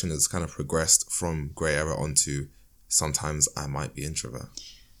production has kind of progressed from Grey Area onto Sometimes I Might Be Introvert?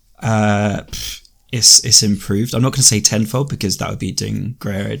 It's improved. I'm not going to say tenfold, because that would be doing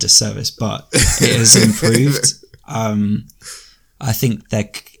Grey Area a disservice, but it has improved. I think their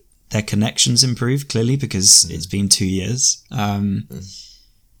connections improved, clearly, because it's been 2 years.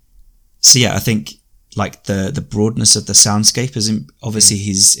 So yeah, I think like the broadness of the soundscape is obviously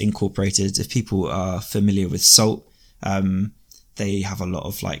he's incorporated. If people are familiar with Salt, they have a lot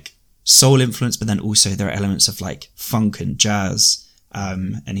of like soul influence, but then also there are elements of like funk and jazz,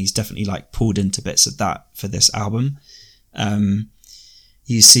 and he's definitely like pulled into bits of that for this album.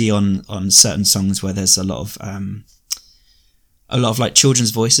 You see on certain songs where there's a lot of like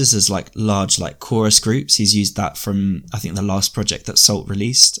children's voices as like large like chorus groups. He's used that from, I think, the last project that Salt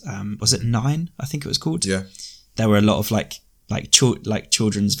released. Was it 9? I think it was called. Yeah. There were a lot of like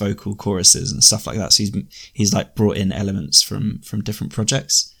children's vocal choruses and stuff like that. So he's like brought in elements from different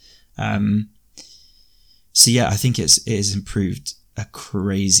projects. So yeah, I think it has improved a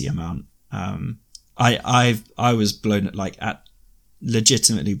crazy amount. I was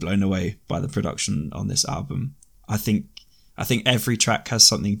legitimately blown away by the production on this album. I think every track has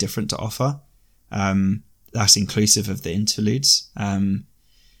something different to offer. That's inclusive of the interludes. And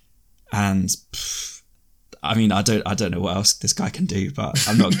I mean, I don't know what else this guy can do, but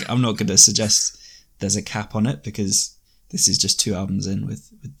I'm not going to suggest there's a cap on it, because this is just 2 albums in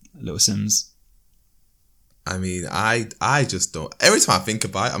with Little Sims. I mean, I just don't. Every time I think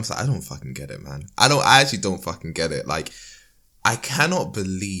about it, I'm like, I don't fucking get it, man. I actually don't fucking get it. Like, I cannot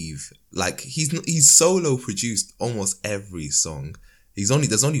believe, like, he's solo produced almost every song. There's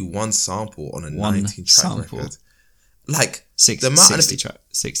only one sample on a 19 track record. like, Six, the amount 60 tracks.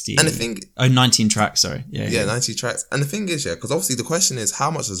 60. And the thing... 19 tracks, sorry. Yeah, 90 tracks. And the thing is, because obviously the question is, how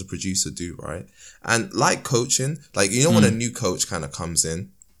much does a producer do, right? And like coaching, like, when a new coach kind of comes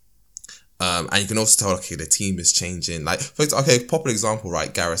in, and you can also tell, okay, the team is changing. Like, for example, popular example,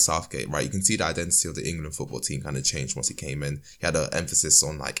 right? Gareth Southgate, right? You can see the identity of the England football team kind of changed once he came in. He had an emphasis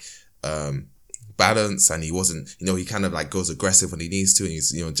on, like, balance, and he wasn't, he kind of, like, goes aggressive when he needs to, and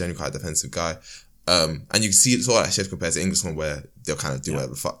he's, generally quite a defensive guy. And you can see it's all that shift compared to English one, where they'll kind of do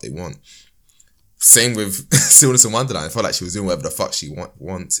whatever the fuck they want. Same with Stillness in Wonderland. I felt like she was doing whatever the fuck she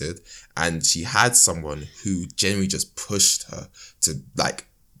wanted, and she had someone who genuinely just pushed her to, like,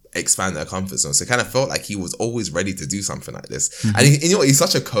 expand her comfort zone. So it kind of felt like he was always ready to do something like this. Mm-hmm. And he's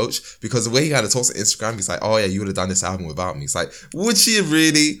such a coach, because the way he kind of talks on Instagram, he's like, oh yeah, you would have done this album without me. It's like, would she have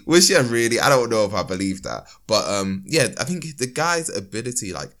really? I don't know if I believe that. But I think the guy's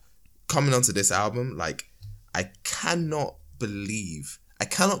ability, like, coming onto this album, like, I cannot believe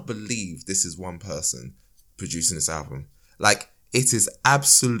this is one person producing this album. Like, it is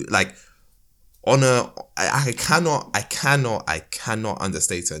absolute, like, I cannot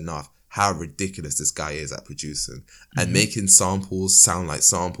understate enough how ridiculous this guy is at producing and making samples sound like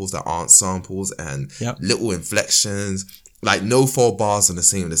samples that aren't samples, and little inflections, like no 4 bars on the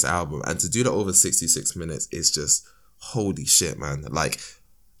same of this album. And to do that over 66 minutes is just, holy shit, man. Like,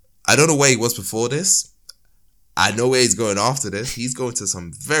 I don't know where he was before this. I know where he's going after this. He's going to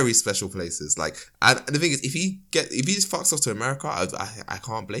some very special places. Like, and the thing is, if he just fucks off to America, I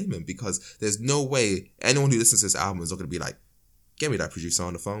can't blame him, because there's no way anyone who listens to this album is not going to be like, get me that producer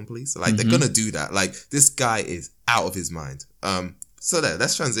on the phone, please. Like, they're going to do that. Like, this guy is out of his mind. So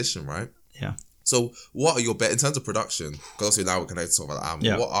let's transition, right? Yeah. So what are your in terms of production, because obviously now we're going to talk about the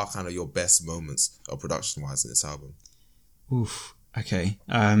album, what are kind of your best moments of production-wise in this album? Oof. Okay.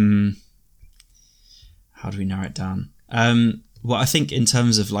 How do we narrow it down? Well, I think in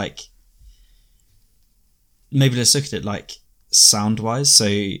terms of, like, maybe let's look at it like sound-wise. So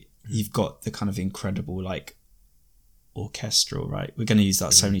you've got the kind of incredible, like, orchestral, right? We're going to use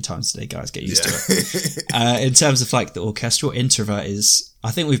that so many times today, guys. Get used to it. In terms of, like, the orchestral, Introvert is, I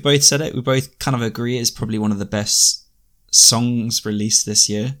think we've both said it. We both kind of agree it's probably one of the best songs released this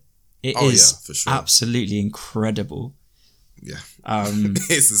year. It is for sure. Absolutely incredible. Yeah.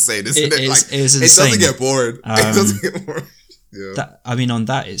 It's insane, isn't it? It is insane. It doesn't get boring. It doesn't get boring. Yeah. On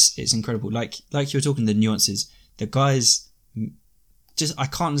that, it's incredible. Like you were talking, the nuances, the guys, just, I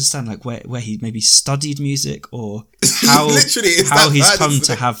can't understand, like, where he maybe studied music, or how he's come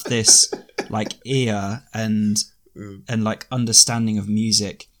to have this, like, ear and like understanding of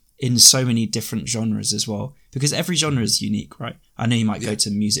music in so many different genres as well, because every genre is unique, right? I know you might go to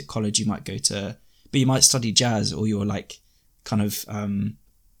music college, but you might study jazz, or you're like kind of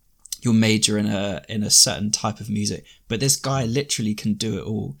you'll major in a certain type of music, but this guy literally can do it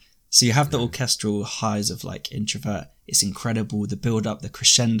all. So you have the orchestral highs of, like, Introvert. It's incredible, the build up, the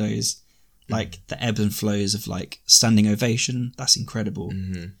crescendos, like the ebbs and flows of, like, Standing Ovation. That's incredible.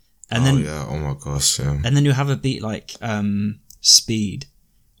 And then oh my gosh, yeah. And then you have a beat like Speed,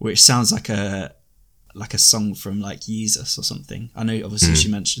 which sounds like a song from, like, Yeezus or something. I know obviously she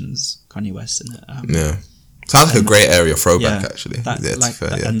mentions Kanye West in it. Sounds like a great area throwback, actually.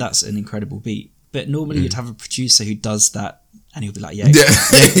 And that's an incredible beat. But normally you'd have a producer who does that, and he'll be like,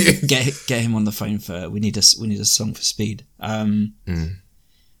 get him on the phone for, we need a song for Speed. And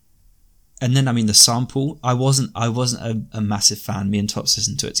then, I mean, the sample, I wasn't a massive fan. Me and Tops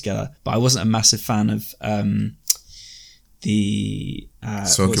listened to it together, but I wasn't a massive fan of the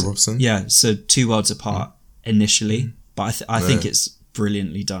Smokey Robinson. Yeah, so 2 Worlds Apart initially, but I think it's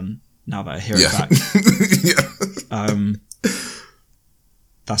brilliantly done now that I hear it back.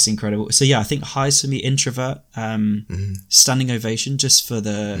 That's incredible. So yeah, I think highs for me, Introvert, Standing Ovation, just for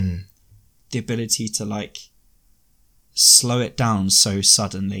the ability to, like, slow it down so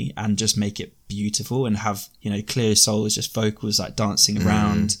suddenly and just make it beautiful, and have, Clear Soul is just vocals, like, dancing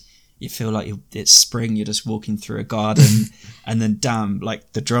around. You feel like it's spring, you're just walking through a garden, and then damn,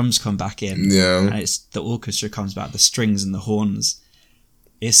 like, the drums come back in, and it's the orchestra comes back, the strings and the horns.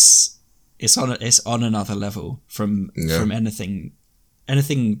 It's on another level from anything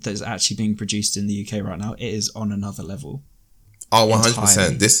that's actually being produced in the UK right now. It is on another level. Oh,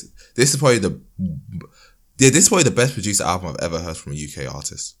 100%. This is probably this is probably the best producer album I've ever heard from a UK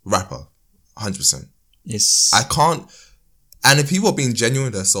artist, rapper. 100%. I can't. And if people are being genuine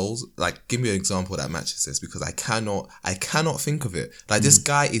with their souls, like, give me an example that matches this, because I cannot think of it. Like, this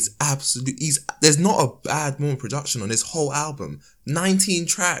guy is there's not a bad moment of production on this whole album. 19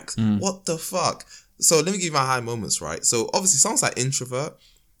 tracks. What the fuck? So let me give you my high moments, right? So obviously songs like Introvert,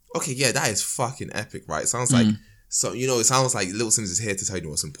 okay, yeah, that is fucking epic, right? Sounds like So, you know, it sounds like Little Sims is here to tell you the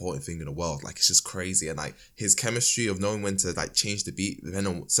most important thing in the world. Like, it's just crazy. And, like, his chemistry of knowing when to, like, change the beat,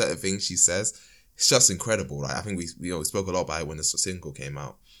 depending on certain things she says, it's just incredible. Like, I think we spoke a lot about it when the single came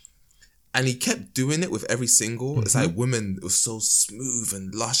out. And he kept doing it with every single. It's like Women, it was so smooth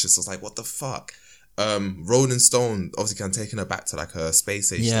and luscious. I was like, what the fuck? Rolling Stone, obviously kind of taking her back to, like, her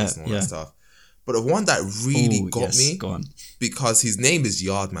space age and all that stuff. But the one that really got me, because his name is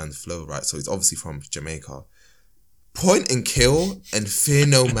Yardman Flow, right? So he's obviously from Jamaica. Point and Kill and Fear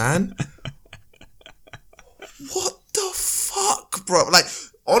No Man. What the fuck, bro? Like,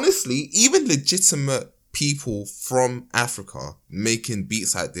 honestly, even legitimate people from Africa making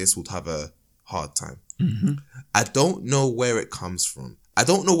beats like this would have a hard time. I don't know where it comes from. I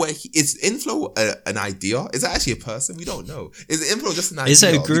don't know where is Inflow an idea? Is that actually a person? We don't know. Is Inflow just an idea? Is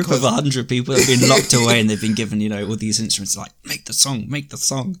it a group of 100 people that have been locked away and they've been given, you know, all these instruments like, make the song.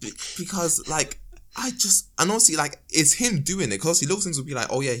 Because, like, and honestly, like, it's him doing it. Because Little Sims would be like,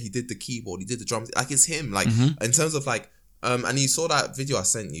 oh yeah, he did the keyboard, he did the drums. Like, it's him. Like, in terms of, like, and you saw that video I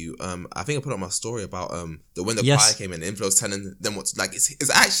sent you. I think I put on my story about when the choir came in, Inflow's telling them what to, like, it's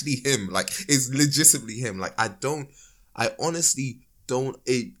actually him. Like, it's legitimately him. Like, I honestly don't,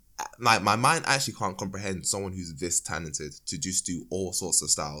 like, my mind actually can't comprehend someone who's this talented to just do all sorts of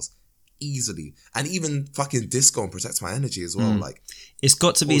styles easily, and even fucking disco and Protect My Energy as well. Like, it's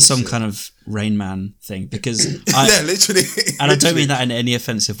got to be some kind of Rain Man thing, because yeah, literally. And I don't mean that in any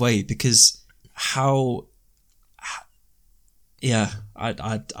offensive way, because I don't know.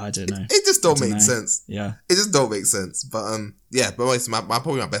 It just don't make sense. Yeah, it just don't make sense. But yeah. But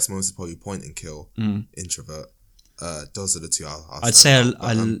probably my best moments is probably Point and Kill, Introvert. Those are the two. I'd say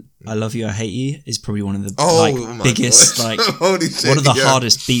I Love You, I Hate You is probably one of the biggest, like, holy shit, one of the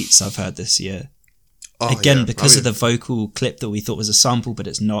hardest beats I've heard this year. Again, because of the vocal clip that we thought was a sample, but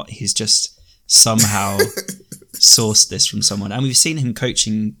it's not. He's just somehow sourced this from someone, and we've seen him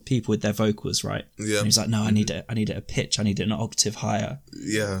coaching people with their vocals, right? Yeah, and he's like, no, I need it a pitch, I need it an octave higher.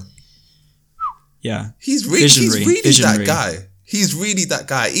 Yeah. He's really that guy. He's really that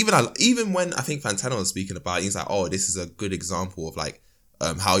guy. Even when I think Fantano was speaking about it, he's like, oh, this is a good example of, like,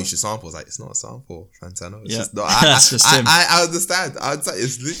 how you should sample. It's like, it's not a sample, Fantano. It's just not. That's just him. I understand. I'd say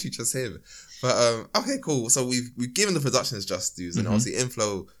it's literally just him. But okay, cool. So we've given the production its just dues, and obviously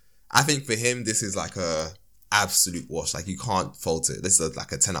Inflow. I think for him, this is like a absolute wash. Like, you can't fault it. This is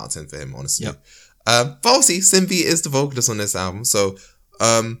like a 10 out of 10 for him, honestly. Yep. But obviously, Simbi is the vocalist on this album, so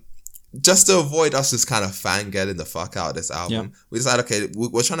just to avoid us just kind of fangirling the fuck out of this album, we decided, okay,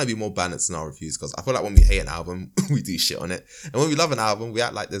 we're trying to be more balanced in our reviews, because I feel like when we hate an album, we do shit on it. And when we love an album, we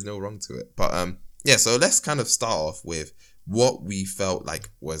act like there's no wrong to it. But yeah, so let's kind of start off with what we felt like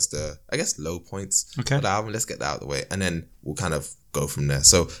was the, I guess, low points of the album. Let's get that out of the way, and then we'll kind of go from there.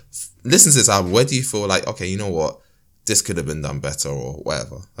 So listen to this album. Where do you feel like, okay, you know what, this could have been done better, or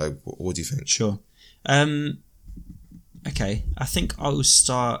whatever? Like, what do you think? Sure. Okay, I think I'll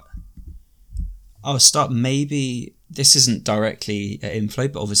start maybe, this isn't directly at Inflow,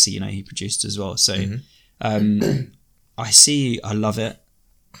 but obviously, you know, he produced as well. So I See You, I love it.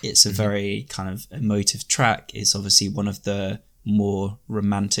 It's a very kind of emotive track. It's obviously one of the more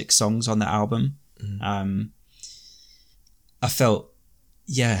romantic songs on the album. I felt,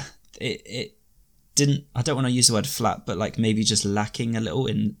 it didn't, I don't want to use the word flat, but like maybe just lacking a little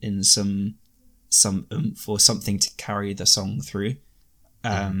in some oomph or something to carry the song through.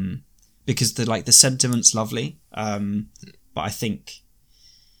 Because the sentiment's lovely, but I think,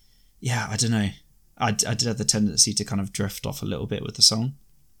 I don't know, I did have the tendency to kind of drift off a little bit with the song,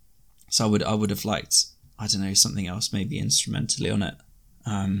 so I would have liked, I don't know, something else, maybe instrumentally on it.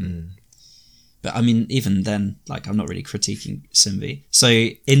 But I mean, even then, like, I'm not really critiquing Simbi. So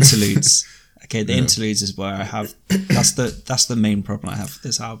interludes, okay, the interludes is where I have, that's the main problem I have with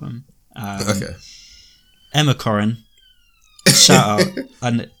this album. Emma Corrin, shout out,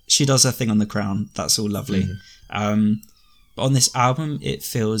 and she does her thing on The Crown. That's all lovely. But on this album, it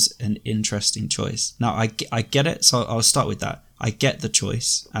feels an interesting choice. Now, I get it, so I'll start with that. I get the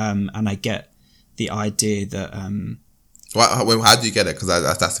choice, and I get the idea that... how do you get it? Because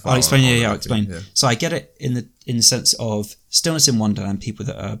that's the part. I'll explain. I'll explain. Yeah. So I get it in the sense of Stillness in Wonderland. People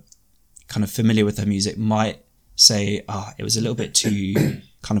that are kind of familiar with her music might say, it was a little bit too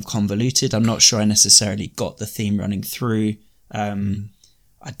kind of convoluted. I'm not sure I necessarily got the theme running through.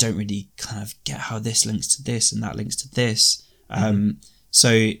 I don't really kind of get how this links to this and that links to this.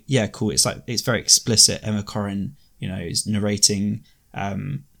 So yeah, cool. It's like, it's very explicit. Emma Corrin, you know, is narrating,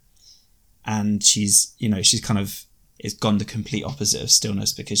 and she's kind of, it's gone the complete opposite of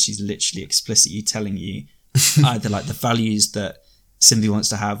Stillness, because she's literally explicitly telling you either like the values that Simbi wants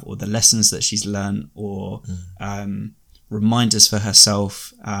to have, or the lessons that she's learned, or reminders for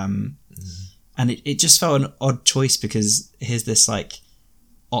herself. And it just felt an odd choice, because here's this like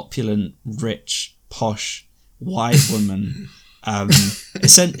opulent, rich, posh, white woman,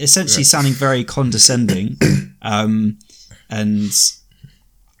 essentially sounding very condescending, and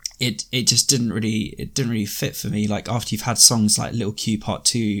it just didn't really fit for me. Like, after you've had songs like Little Q Part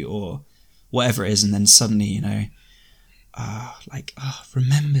 2 or whatever it is, and then suddenly, you know,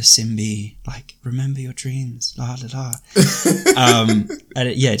 remember Simbi, like, remember your dreams, la la la. And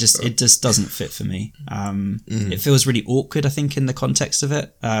it just doesn't fit for me. It feels really awkward, I think, in the context of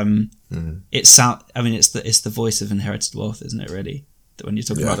it. It's the voice of inherited wealth, isn't it, really? That when you're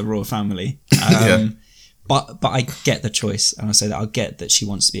talking about the royal family. But I get the choice, and I say that I'll get that she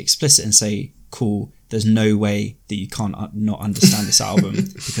wants to be explicit and say, cool, there's no way that you can't not understand this album,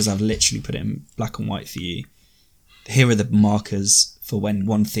 because I've literally put it in black and white for you. Here are the markers for when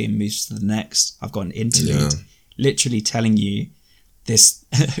one theme moves to the next. I've got an interlude, literally telling you this.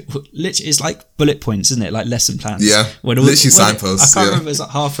 Literally, it's like bullet points, isn't it? Like lesson plans. Yeah, literally signposts. I can't remember. It's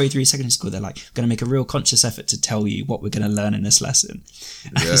like halfway through secondary school. They're like, going to make a real conscious effort to tell you what we're going to learn in this lesson.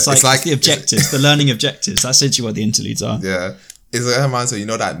 Yeah. It's like the objectives, the learning objectives. That's essentially what the interludes are. Yeah. It's like, man, so you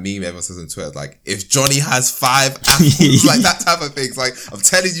know that meme everyone says on Twitter, like, if Johnny has 5 apples, like that type of thing. It's like, I'm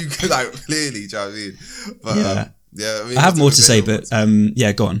telling you, like, clearly, do you know what I mean? But, I mean, I have more to say, but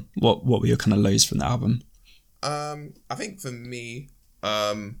go on. What were your kind of lows from the album? I think for me,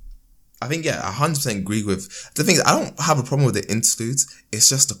 I 100% agree with the thing. I don't have a problem with the interludes. It's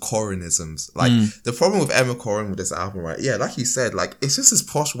just the Coranisms. Like, the problem with Emma Corrin with this album, right? Yeah, like you said, like, it's just this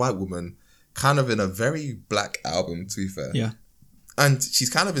posh white woman kind of in a very black album, to be fair. Yeah. And she's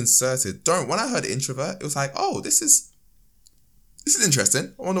kind of inserted. When I heard Introvert, it was like, oh, this is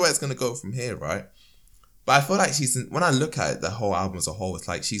interesting. I wonder where it's going to go from here, right? But I feel like when I look at it, the whole album as a whole, it's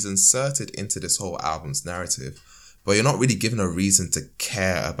like she's inserted into this whole album's narrative, but you're not really given a reason to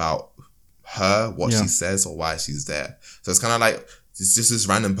care about her, what she says, or why she's there. So it's kind of like, it's just this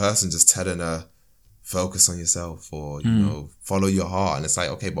random person just telling her, focus on yourself, or, you know, follow your heart. And it's like,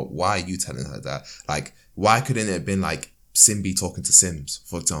 okay, but why are you telling her that? Like, why couldn't it have been like Simbi talking to Sims,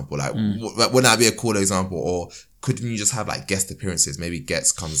 for example? Like, wouldn't that be a cool example? Or couldn't you just have like guest appearances? Maybe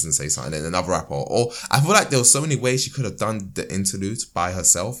Getz comes and says something, and another rapper. Or I feel like there were so many ways she could have done the interludes by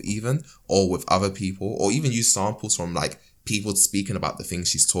herself, even, or with other people, or even use samples from like people speaking about the things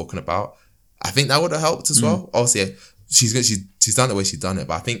she's talking about. I think that would have helped as well. Obviously, she's done the way she's done it,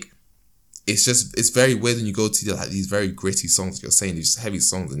 but I think it's very weird when you go to like these very gritty songs that you're saying, these heavy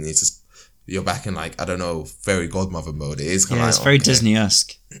songs, and you're back in like, I don't know, fairy godmother mode. It is kind of it's very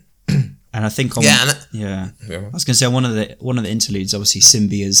Disney-esque. And I think I was going to say on one of the interludes, obviously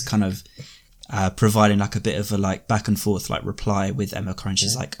Simbi is kind of providing like a bit of a like back and forth like reply with Emma Corrin.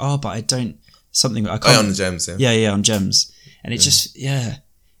 She's like, oh, but I can't. On the Gems, on Gems, and it just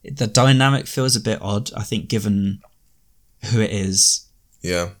the dynamic feels a bit odd. I think given who it is,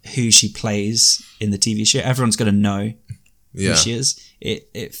 who she plays in the TV show, everyone's going to know who she is.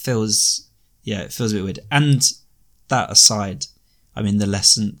 It feels a bit weird. And that aside, I mean, the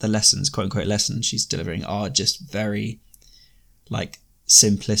lessons, quote unquote lessons she's delivering are just very like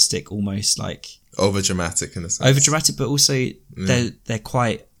simplistic, almost like over dramatic in a sense. Over dramatic, but also they're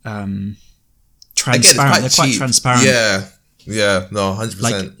quite transparent. They're quite transparent. Yeah, no, 100%.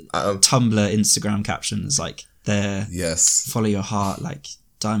 Like Tumblr, Instagram captions, like they're follow your heart, like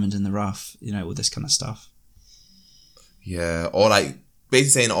diamond in the rough, you know, all this kind of stuff. Yeah, or like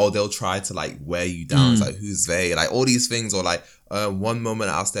basically saying, oh, they'll try to like wear you down. It's like, who's they? Like all these things, or like one moment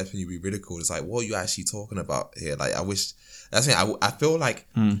I'll step and you'll be ridiculed. It's like, what are you actually talking about here? Like, I wish that's me. I feel like,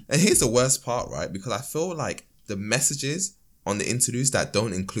 and here's the worst part, right? Because I feel like the messages on the interludes that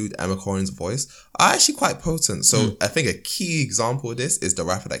don't include Emma Corrin's voice are actually quite potent. So I think a key example of this is the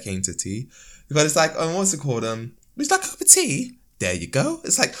rapper that came to tea, because it's like, what's it called? Would you like a cup of tea? There you go.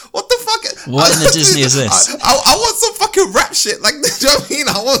 It's like, what the fuck? What in the Disney is this? I want some fucking rap shit. Like, do you know what I mean?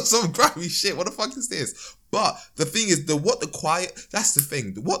 I want some grabby shit. What the fuck is this? But the thing is, that's the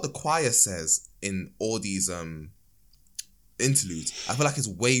thing. What the choir says in all these interludes, I feel like it's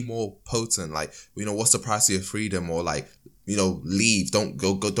way more potent. Like, you know, what's the price of your freedom? Or like, you know, leave. Don't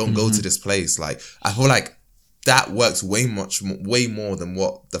go to this place. Like, I feel like that works way more than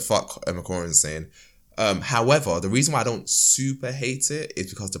what the fuck Emma Corrin's saying. However, the reason why I don't super hate it is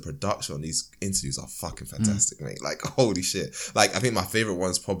because the production on these interviews are fucking fantastic, mate. Like, holy shit. Like, I think my favorite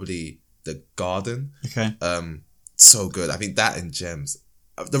one is probably The Garden. Okay. So good. I think that and Gems.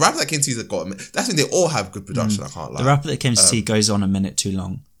 The rapper that came to tea got, that's when they all have good production. I can't lie. The rapper that came to tea goes on a minute too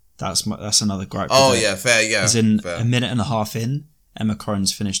long. That's another gripe. Oh yeah, fair. Yeah, as in fair. a minute and a half in, Emma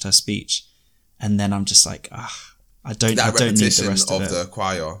Corrin's finished her speech, and then I'm just like, I don't need the rest of it. The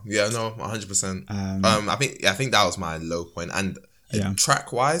choir. Yeah, no, 100%. I think that was my low point. And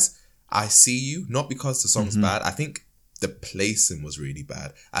track wise, I see you, not because the song's bad. I think the placing was really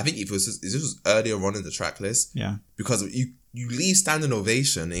bad. I think if this was earlier on in the track list, because you leave standing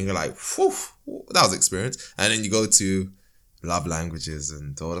ovation and you're like, whew, that was experience. And then you go to love languages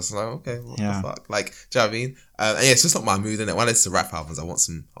and all that's like, okay, what the fuck? Like, do you know what I mean? And it's just not my mood, innit? When it's to rap albums, I want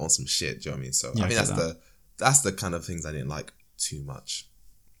some shit, do you know what I mean? So I think that's the kind of things I didn't like too much.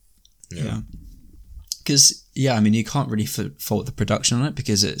 Yeah. Because, I mean, you can't really fault the production on it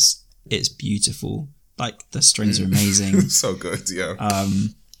because it's beautiful. Like, the strings are amazing. So good, yeah.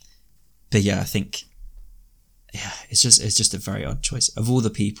 But I think, it's just a very odd choice. Of all the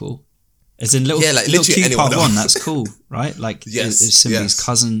people, as in Little Q Part 1, that's cool, right? Like, it's Simbi's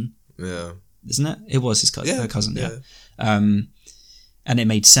cousin. Yeah. Isn't it? It was his cousin, her cousin, and it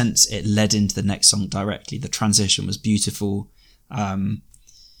made sense. It led into the next song directly. The transition was beautiful.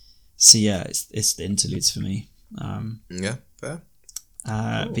 So it's the interludes for me. Fair.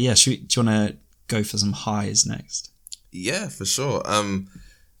 But do you want to go for some highs next? Yeah, for sure.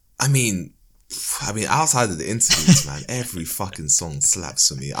 I mean, outside of the interludes, man, every fucking song slaps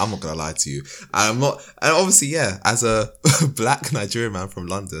for me. I'm not gonna lie to you. And obviously, as a black Nigerian man from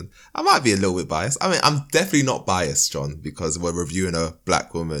London, I might be a little bit biased. I mean, I'm definitely not biased, John, because we're reviewing a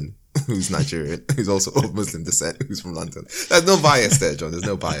black woman who's Nigerian, who's also of Muslim descent, who's from London. There's no bias there, John. There's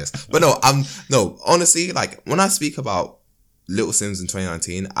no bias. But honestly, like, when I speak about Little Sims in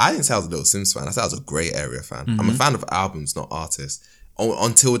 2019, I didn't say I was a Little Sims fan. I said I was a grey area fan. I'm a fan of albums, not artists.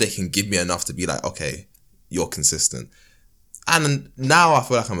 Until they can give me enough to be like, okay, you're consistent. And now I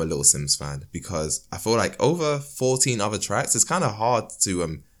feel like I'm a Little Sims fan because I feel like over 14 other tracks, it's kind of hard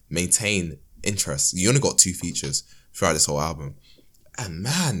to maintain interest. You only got 2 features throughout this whole album. And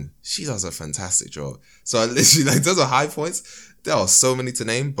man, she does a fantastic job. So I literally, like, those are high points. There are so many to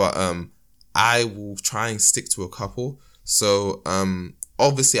name, but I will try and stick to a couple. So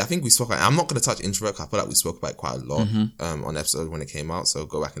obviously, I think we spoke about, I'm not going to touch Introvert, I feel like we spoke about it quite a lot on episode when it came out, so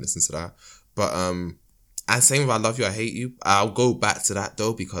go back and listen to that. But and same with I Love You, I Hate You, I'll go back to that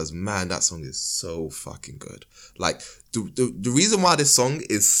though, because man, that song is so fucking good. Like, the reason why this song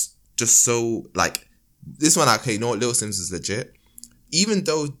is just so, like, this one, okay, you know what, Little Sims is legit. Even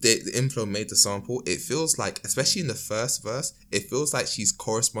though the inflow made the sample, it feels like, especially in the first verse, it feels like she's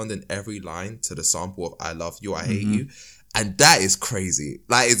corresponding every line to the sample of I Love You, I Hate You. And that is crazy.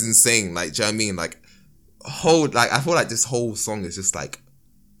 Like, it's insane. Like, do you know what I mean? Like, I feel like this whole song is just like,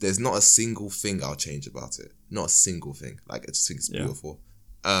 there's not a single thing I'll change about it. Not a single thing. Like, I just think it's beautiful.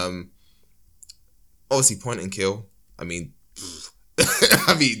 Obviously, Point and Kill. I mean,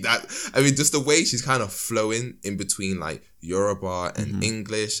 just the way she's kind of flowing in between like Yoruba and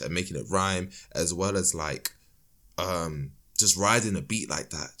English and making it rhyme, as well as like, just riding a beat like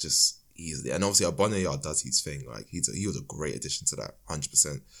that, just easily. And obviously, Abonayar does his thing. Like, he was a great addition to that,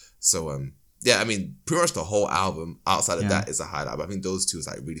 100%. So, I mean, pretty much the whole album outside of that is a highlight. But I think those two is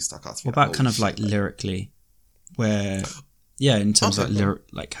like really stuck out to me. What about kind of like lyrically, where in terms of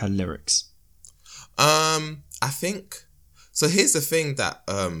like her lyrics? I think. So here's the thing that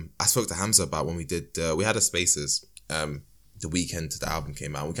I spoke to Hamza about when we did. We had a Spaces the weekend the album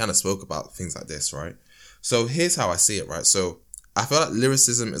came out. We kind of spoke about things like this, right? So here's how I see it, right? So I feel like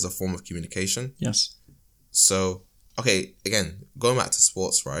lyricism is a form of communication. Yes. So, okay, again, going back to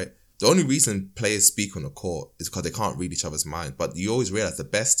sports, right? The only reason players speak on the court is because they can't read each other's mind. But you always realize the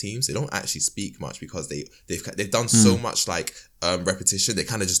best teams, they don't actually speak much because they've done so much like repetition. They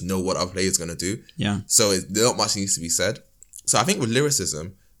kind of just know what our player's going to do. Yeah. So not much needs to be said. So I think with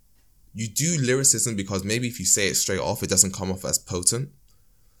lyricism, you do lyricism because maybe if you say it straight off, it doesn't come off as potent.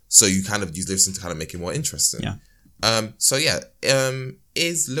 So you kind of use lyricism to kind of make it more interesting. Yeah.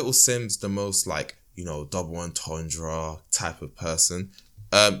 Is Little Sims the most like, double entendre type of person?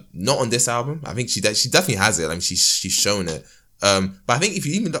 Not on this album. I think she definitely has it. I mean, she's shown it. But I think if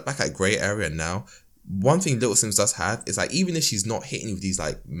you even look back at Grey Area now, one thing Little Sims does have is like, even if she's not hitting you with these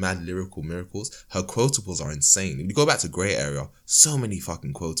like mad lyrical miracles, her quotables are insane. If you go back to Grey Area, so many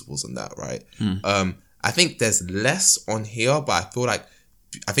fucking quotables on that, right? I think there's less on here, but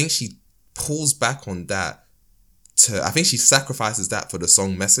I think she pulls back on that I think she sacrifices that for the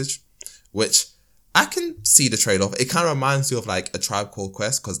song message, which I can see the trade-off. It kind of reminds me of like A Tribe Called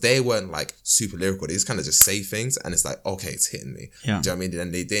Quest, because they weren't like super lyrical. They just kind of just say things and it's like, okay, it's hitting me. Yeah. Do you know what I mean?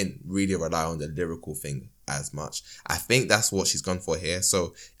 And they didn't really rely on the lyrical thing as much. I think that's what she's gone for here.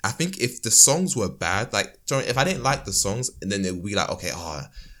 So I think if the songs were bad, like, if I didn't like the songs, and then they'd be like, okay,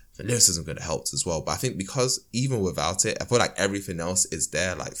 the lyricism could have helped as well. But I think because even without it, I feel like everything else is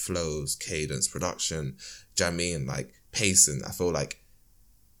there, like flows, cadence, production, do you know what I mean? Like pacing. I feel like,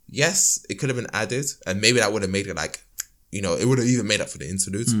 yes, it could have been added, and maybe that would have made it like, you know, it would have even made up for the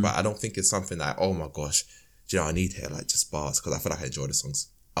interludes, but I don't think it's something that, oh my gosh, do you know what I need here? Like just bars, because I feel like I enjoy the songs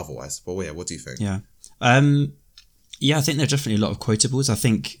otherwise. But yeah, what do you think? Yeah. Yeah, I think there are definitely a lot of quotables. I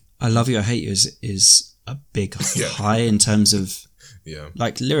think I Love You, I Hate You is a big high in terms of,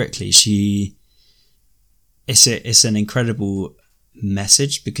 like lyrically, it's an incredible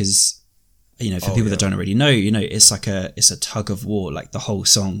message because, you know, for people that don't already know, you know, it's a tug of war, like the whole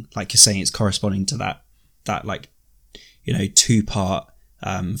song, like you're saying, it's corresponding to that like, you know, 2-part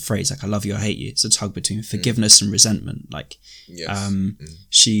phrase, like I love you, I hate you. It's a tug between forgiveness and resentment. Like,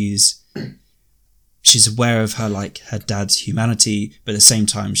 she's aware of her dad's humanity, but at the same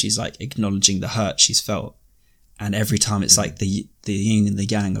time, she's like acknowledging the hurt she's felt. And every time it's like the yin and the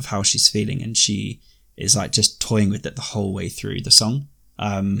yang of how she's feeling, and she is like just toying with it the whole way through the song.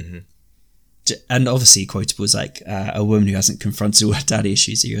 And obviously quotables like a woman who hasn't confronted all her daddy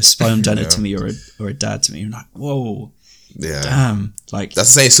issues, are you a sperm donor to me or a dad to me? I'm like, whoa. Yeah. Damn. Like,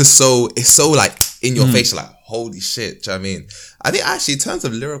 that's the same. It's so like in your face. You're like, holy shit. Do you know what I mean? I think actually in terms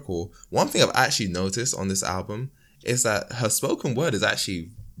of lyrical, one thing I've actually noticed on this album is that her spoken word is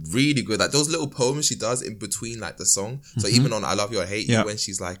actually really good. Like those little poems she does in between like the song. So even on I Love You, I Hate You, when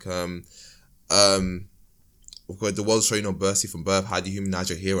she's like, the world's showing no mercy from birth, how do you humanize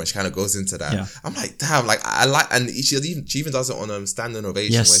your hero? And she kind of goes into that. I'm like, damn, like I like, and she even does it on Standing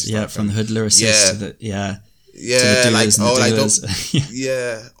Ovation. Yes, where she's like, from the hood lyricist to the,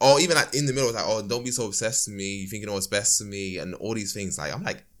 or even like in the middle, like, oh, don't be so obsessed with me, you think you know what's best for me, and all these things. Like, I'm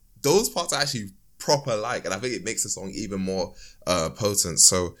like, those parts are actually proper, like, and I think it makes the song even more potent.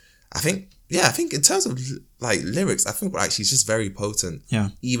 So I think in terms of like lyrics, I think like she's just very potent.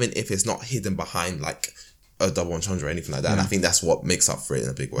 Yeah. Even if it's not hidden behind like a double entendre or anything like that. And I think that's what makes up for it in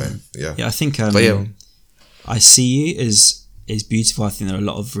a big way. Yeah. Yeah, I think I See You is beautiful. I think there are a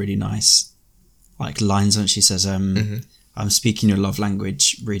lot of really nice like lines when she says, I'm speaking your love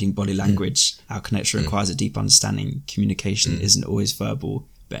language, reading body language. Our connection requires a deep understanding. Communication isn't always verbal,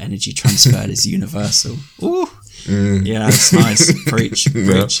 but energy transferred is universal. Ooh. Yeah, it's nice. Preach.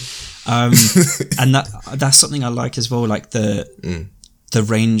 And that's something I like as well, like the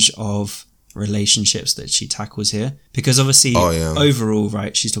range of relationships that she tackles here, because obviously overall,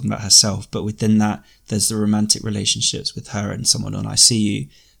 right, she's talking about herself, but within that there's the romantic relationships with her and someone on I See You.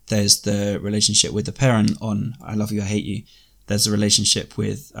 There's the relationship with the parent on I Love You, I Hate You. There's a relationship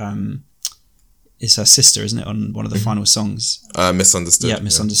with it's her sister, isn't it, on one of the final songs, Misunderstood. Yeah,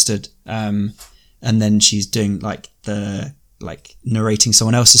 Misunderstood. And then she's doing like narrating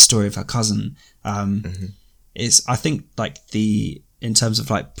someone else's story of her cousin. It's, I think, like in terms of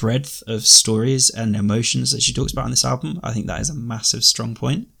like breadth of stories and emotions that she talks about in this album, I think that is a massive strong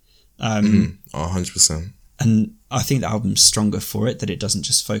point. 100%. And I think the album's stronger for it, that it doesn't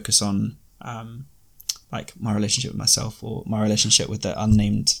just focus on like my relationship with myself or my relationship with the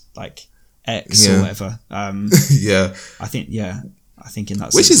unnamed like ex or whatever. I think in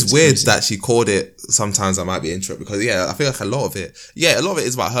that which sense, is weird that she called it Sometimes I Might Be Introvert, because I feel like a lot of it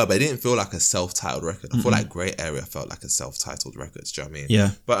is about her, but it didn't feel like a self-titled record. I feel like Grey Area felt like a self-titled record. Do you know what I mean?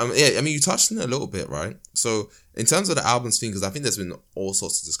 Yeah. But I mean, you touched on it a little bit, right? So in terms of the album's theme, because I think there's been all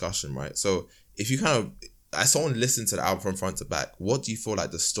sorts of discussion, right? So if you kind of, as someone listened to the album from front to back, what do you feel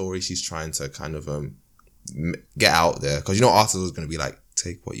like the story she's trying to kind of get out there? Because you know, artists are going to be like,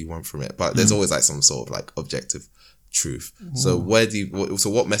 take what you want from it, but there's always like some sort of like objective truth. So what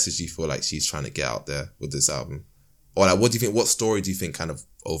message do you feel like she's trying to get out there with this album? Or like, what story do you think kind of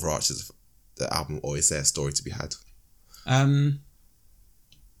overarches the album, or is there a story to be had? Damn,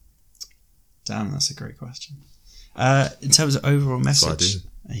 that's a great question. In terms of overall message,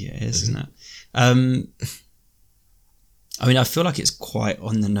 yeah, it is, isn't it? I mean, I feel like it's quite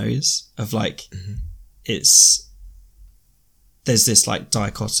on the nose of like, there's this like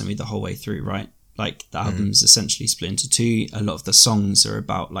dichotomy the whole way through, right? Like the album's essentially split into two. A lot of the songs are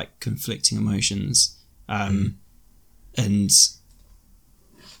about like conflicting emotions, and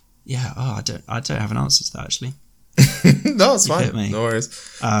yeah, I don't have an answer to that actually. No, it's fine. No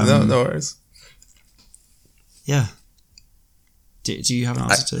worries. No worries. Yeah. Do you have an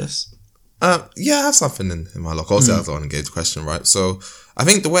answer to this? Yeah, I have something in my lock. Obviously, that's an engaged question, right? So I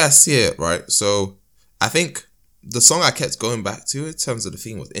think the way I see it, right? So I think the song I kept going back to in terms of the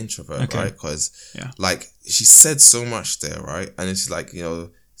theme was Introvert, right? Because like she said so much there, right? And it's like, you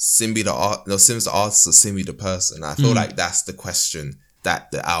know, Sim's the artist or Simbi the person. I feel like that's the question that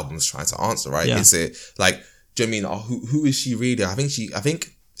the album's trying to answer, right? Is it like, do you know what I mean? Who is she really? I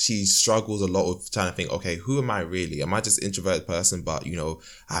think she struggles a lot with trying to think, okay, who am I really? Am I just an introverted person, but, you know,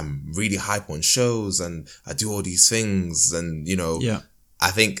 I'm really hype on shows and I do all these things and, you know, I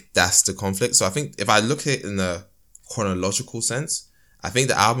think that's the conflict. So I think if I look at it in a chronological sense, I think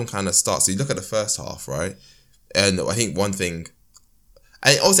the album kind of starts, so you look at the first half, right? And I think one thing,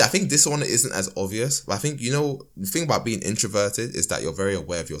 and obviously I think this one isn't as obvious, but I think, you know, the thing about being introverted is that you're very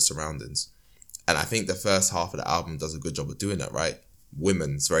aware of your surroundings. And I think the first half of the album does a good job of doing that, right?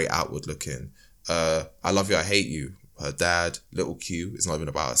 Women's very outward looking. I Love You, I Hate You. Her dad, Little Q, it's not even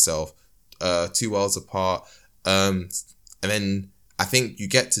about herself. 2 Worlds Apart. And then I think you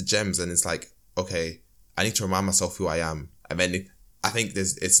get to Gems and it's like, okay, I need to remind myself who I am. And then I think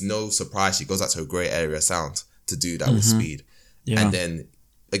it's no surprise she goes out to a grey area sound to do that with Speed. Yeah. And then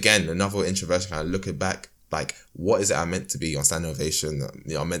again, another introversion kind of looking back, like, what is it I'm meant to be on Standing Ovation?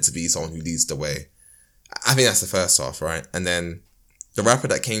 You know, I'm meant to be someone who leads the way. I think that's the first half, right? And then the rapper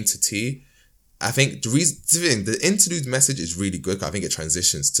that came to T, I think the interlude message is really good. I think it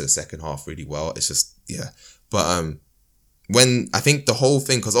transitions to the second half really well. It's just, yeah. But when I think the whole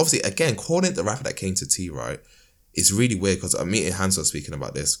thing, because obviously, again, calling it the rapper that came to T, right, it's really weird because me and Hans were speaking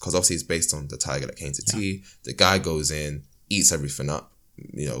about this because obviously it's based on the tiger that came to T. The guy goes in, eats everything up,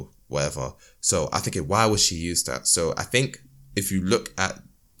 you know, whatever. So I think, why would she use that? So I think if you look at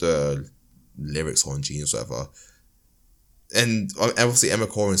the lyrics on Genius, whatever, and obviously Emma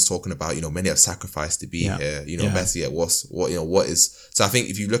Corrin's talking about, you know, many have sacrificed to be here, you know, best yet, what is, so I think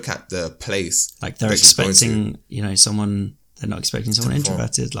if you look at the place, like they're expecting, you know, they're not expecting someone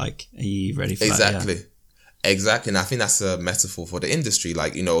introverted, like, are you ready for that? Exactly. And I think that's a metaphor for the industry.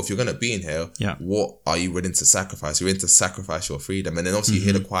 Like, you know, if you're going to be in here, what are you willing to sacrifice? You're willing to sacrifice your freedom. And then obviously you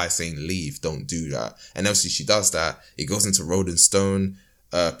hear the choir saying, leave, don't do that. And obviously she does that. It goes into Rolling Stone,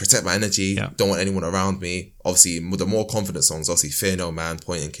 Protect My Energy, Don't Want Anyone Around Me. Obviously, the more confident songs, obviously Fear No Man,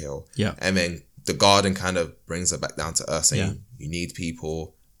 Point and Kill. And then The Garden kind of brings her back down to earth, saying, you need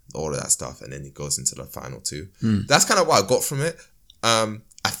people, all of that stuff. And then it goes into the final two. That's kind of what I got from it.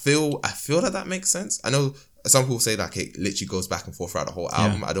 I feel that makes sense. I know some people say like it literally goes back and forth throughout the whole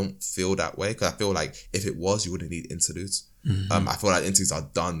album. I don't feel that way because I feel like if it was, you wouldn't need interludes. I feel like interludes are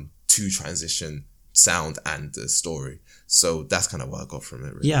done to transition sound and the story. So that's kind of what I got from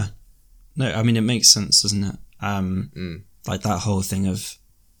it, really. Yeah. No, I mean, it makes sense, doesn't it? Like that whole thing of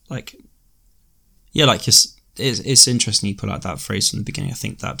like, like it's interesting you pull out that phrase from the beginning. I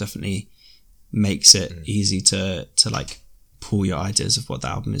think that definitely makes it easy to like pull your ideas of what the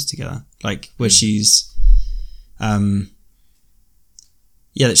album is together. Like where she's that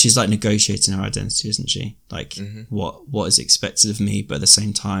she's like negotiating her identity, isn't she? Like what is expected of me, but at the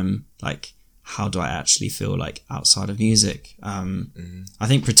same time, like how do I actually feel like outside of music? I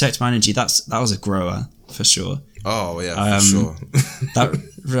think Protect My Energy, that was a grower for sure. Oh yeah, for sure.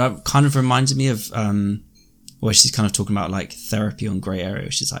 that kind of reminded me of where she's kind of talking about like therapy on grey area.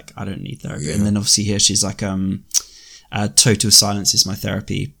 She's like, I don't need therapy. And then obviously here she's like total silence is my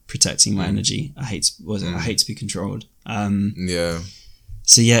therapy, protecting my energy. I hate to be controlled.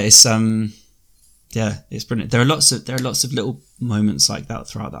 So it's it's brilliant. There are lots of little moments like that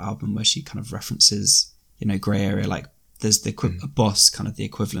throughout the album where she kind of references, you know, grey area. Like there's the boss, kind of the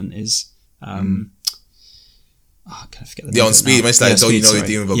equivalent is I can't forget the name. On Speed, it's like, don't you know you're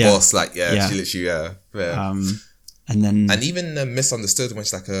dealing with a boss? Like she literally and even Misunderstood, when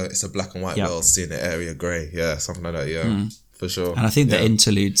she's like it's a black and white world, seeing the area grey, something like that, for sure. And I think the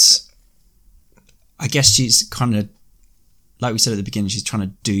interludes, I guess she's kind of, like we said at the beginning, she's trying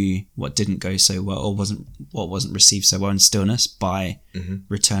to do what didn't go so well or wasn't received so well in Stillness by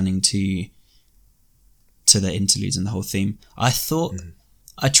returning to the interludes and the whole theme. I thought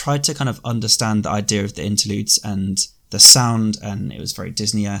I tried to kind of understand the idea of the interludes and the sound, and it was very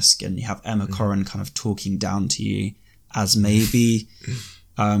Disney-esque, and you have Emma Corrin kind of talking down to you as maybe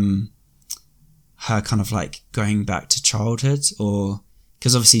her kind of like going back to childhood, or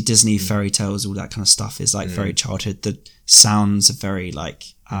because obviously Disney fairy tales, all that kind of stuff is like very childhood. The sounds are very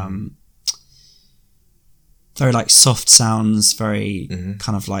like soft sounds, very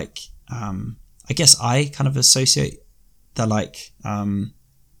kind of like I guess I kind of associate the like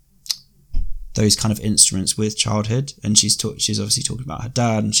those kind of instruments with childhood. And she's obviously talking about her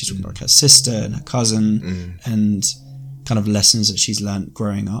dad, and she's talking about her sister and her cousin and kind of lessons that she's learnt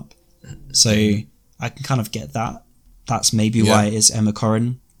growing up. So I can kind of get that. That's maybe why it is Emma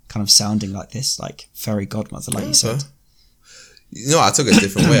Corrin kind of sounding like this, like fairy godmother, like you said. You know, I took it a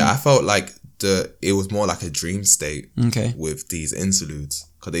different way. I felt like it was more like a dream state with these interludes,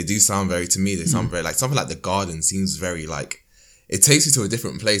 because they do sound very, to me, they sound very like something like The Garden seems very like, it takes you to a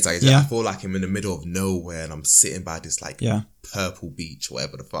different place. Like Yeah. I feel like I'm in the middle of nowhere and I'm sitting by this like purple beach,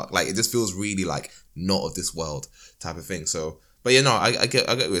 whatever the fuck. Like it just feels really like not of this world type of thing. So, but you know, I get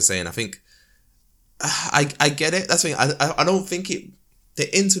what you're saying. I think I get it. That's the thing. I don't think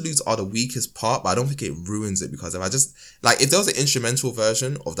the interludes are the weakest part, but I don't think it ruins it, because if I just like, if there was an instrumental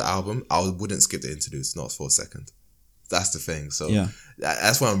version of the album, I wouldn't skip the interludes, not for a second. That's the thing. So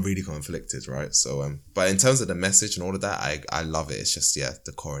that's why I'm really conflicted, right? So but in terms of the message and all of that, I love it. It's just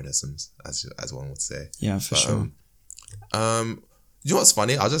the choronisms, as one would say. Yeah, for sure. You know what's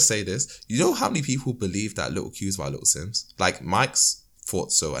funny? I'll just say this. You know how many people believe that Little Q's by Little Sims? Like Mike's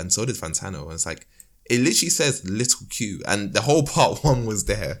thought so, and so did Fantano. And it's like, it literally says Little Q, and the whole part one was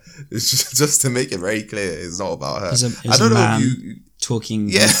there. It's just to make it very clear, it's not about her. I don't know if you talking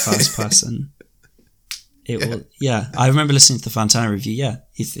in first person. I remember listening to the Fantano review. Yeah,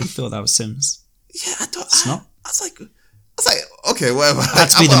 he thought that was Sims. Yeah, it's not. I was like, okay, whatever. Had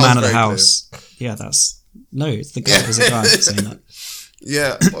to be the man of the house. Clear. Yeah, it's the guy. There's a guy saying that.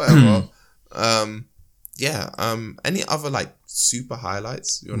 Yeah, whatever. Any other like super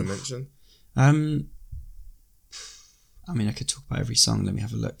highlights you want to mention? I mean, I could talk about every song. Let me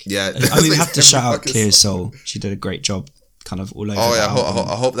have a look. Yeah, I mean, we have to shout out Clear Soul. She did a great job, kind of all over. Oh yeah,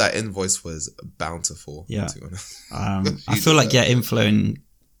 I hope that invoice was bountiful. Yeah, I feel like Inflow and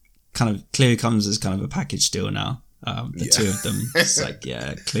kind of Clear comes as kind of a package deal now. The two of them, it's like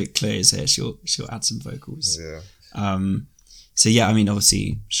Clear is here. She'll add some vocals. Yeah. So yeah, I mean,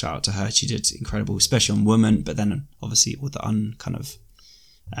 obviously, shout out to her. She did incredible, especially on Woman. But then obviously all the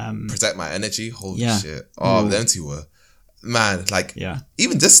Protect My Energy. Holy shit! Oh, them two were. Man, like,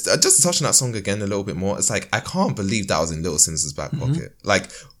 even just to touch on that song again a little bit more, it's like, I can't believe that was in Little Sims' back pocket.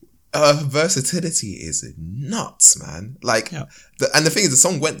 Like, versatility is nuts, man. Like, and the thing is, the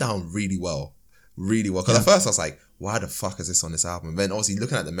song went down really well. Because at first I was like, why the fuck is this on this album? And then obviously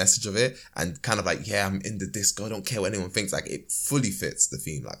looking at the message of it and kind of like, I'm in the disco, I don't care what anyone thinks. Like, it fully fits the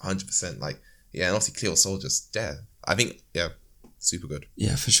theme, like 100%. Like, and obviously Clear Soul just, I think, super good.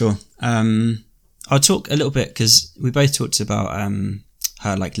 Yeah, for sure. I'll talk a little bit because we both talked about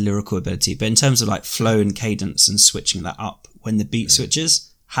her like lyrical ability, but in terms of like flow and cadence and switching that up when the beat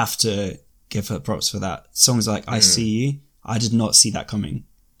switches, have to give her props for that. Songs like I See You, I did not see that coming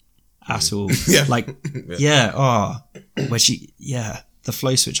at all. Where the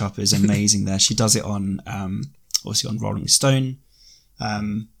flow switch up is amazing there. She does it on obviously on Rolling Stone.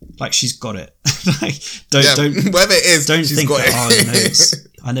 Like she's got it. Like don't whatever it is, don't she's think got that, it.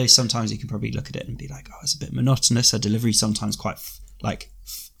 I know sometimes you can probably look at it and be like, it's a bit monotonous. Her delivery sometimes quite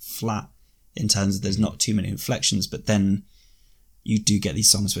flat in terms of there's not too many inflections, but then you do get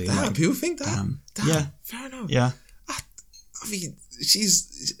these songs where you're like, people think that. Yeah, fair enough. Yeah, I mean,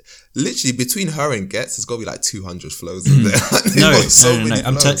 she's literally between her and Getz, there's got to be like 200 flows in there. No.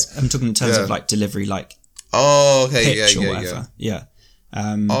 I'm talking in terms of like delivery, like pitch or whatever. Yeah.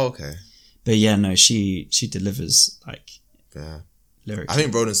 Okay. But she delivers like lyrics. I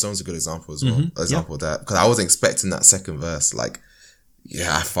think Rolling Stone's a good example as well. Example of that, because I wasn't expecting that second verse. Like,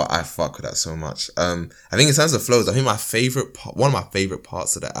 I fuck with that so much. I think in terms of flows, I think one of my favorite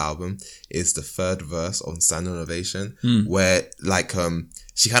parts of the album is the third verse on Standing Ovation, where like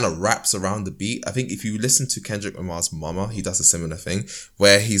she kind of raps around the beat. I think if you listen to Kendrick Lamar's Mama, he does a similar thing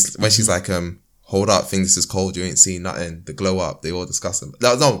where she's like hold up, think this is cold, you ain't seen nothing. The glow up, they all discuss them.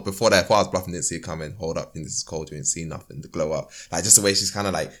 No, before that, before I was bluffing, didn't see it coming. Hold up, think this is cold, you ain't seen nothing. The glow up, like just the way she's kind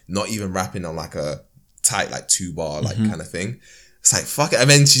of like not even rapping on like a tight like 2-bar like kind of thing. It's like fuck it, and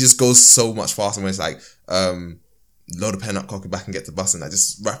then she just goes so much faster when it's like load the pen up, cock it back, and get to busting. Like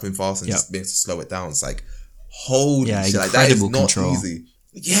just rapping fast and just being able to slow it down. It's like holy shit, like that is not easy.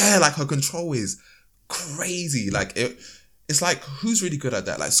 Yeah, like her control is crazy. Like it's like, who's really good at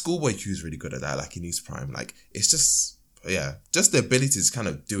that? Like Schoolboy Q's really good at that, like in his prime. Like it's just the ability to kind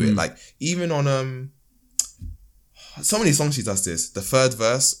of do it. Like even on so many songs she does this. The third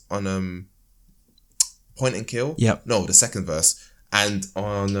verse on Point and Kill. No, the second verse. And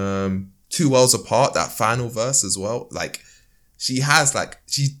on 2 Worlds Apart, that final verse as well. Like she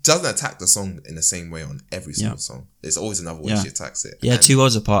doesn't attack the song in the same way on every single song. There's always another way she attacks it. Yeah, 2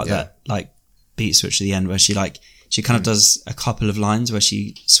 Worlds Apart, that like beat switch at the end where she kind of does a couple of lines where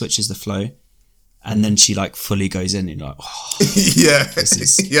she switches the flow and then she like fully goes in and you're like, this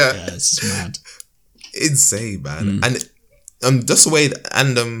is mad. Insane, man. And just the way, I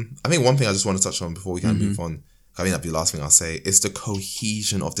think one thing I just want to touch on before we can move on, I think that'd be the last thing I'll say, is the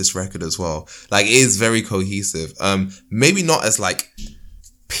cohesion of this record as well. Like it is very cohesive. Maybe not as like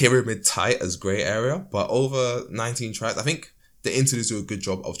pyramid tight as Grey Area, but over 19 tracks, I think the interludes do a good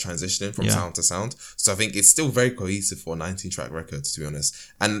job of transitioning from sound to sound. So I think it's still very cohesive for a 19-track record, to be honest.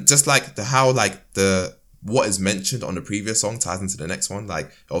 And just like what is mentioned on the previous song ties into the next one.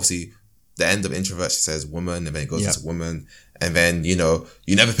 Like, obviously, the end of Introvert, she says woman, and then it goes into woman. And then, you know,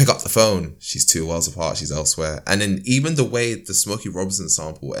 you never pick up the phone. She's 2 worlds apart. She's elsewhere. And then even the way the Smokey Robinson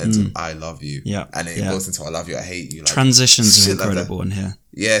sample ends with I love you. Yeah. And then it goes into I love you, I hate you. Like, transitions are incredible in here.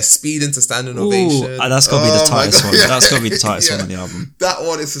 Yeah, speed into standing ovation. That's got to be the tightest one. That's got to be the tightest one on the album. That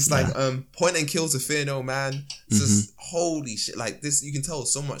one is just like, point and kill to fear no man. It's just, holy shit. Like, this, you can tell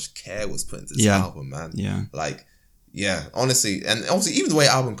so much care was put into this album, man. Yeah. Like, yeah, honestly. And obviously, even the way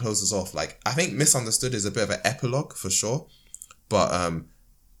album closes off, like, I think Misunderstood is a bit of an epilogue for sure. But, and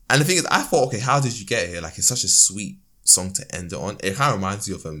the thing is, I thought, okay, how did you get here? Like, it's such a sweet song to end it on. It kind of reminds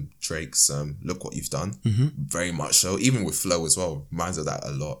you of Drake's Look What You've Done. Very much so. Even with flow as well. Reminds of that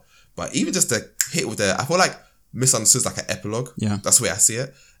a lot. But even just the hit with I feel like Misunderstood is like an epilogue. Yeah. That's the way I see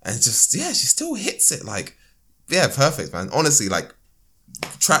it. And just, she still hits it. Like, perfect, man. Honestly, like,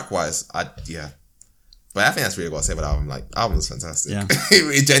 track-wise, But I think that's really what I say about the album. Like, album is fantastic. Yeah.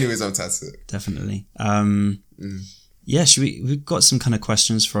 It genuinely is fantastic. Definitely. Yeah, we've got some kind of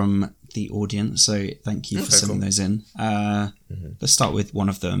questions from the audience, so thank you for sending those in. Let's start with one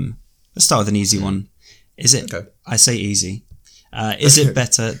of them. Let's start with an easy one. Is it, I say easy, is it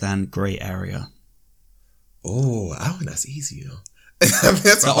better than Grey Area? Oh, I think that's easy, you know.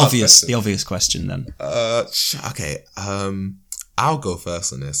 The obvious question then. Okay, I'll go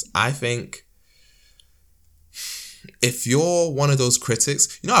first on this. I think if you're one of those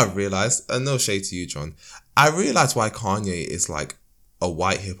critics, you know, I realized, and no shade to you, John, I realized why Kanye is like a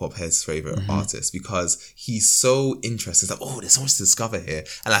white hip-hop head's favorite artist, because he's so interested. It's like, there's so much to discover here.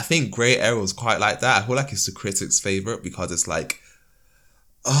 And I think Grey Area was quite like that. I feel like it's the critics' favorite because it's like,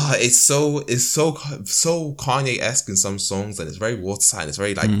 it's so Kanye-esque in some songs, and it's very watertight and it's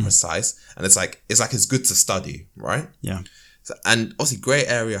very like precise, and it's good to study, right? Yeah. So, and obviously Grey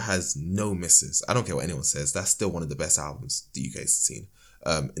Area has no misses. I don't care what anyone says. That's still one of the best albums the UK has seen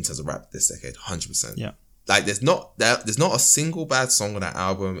in terms of rap this decade, 100%. Yeah. Like, there's not a single bad song on that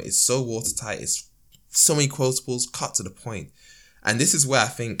album. It's so watertight. It's so many quotables, cut to the point. And this is where I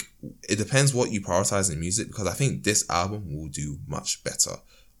think it depends what you prioritize in music, because I think this album will do much better.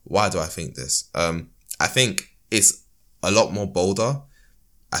 Why do I think this? I think it's a lot more bolder.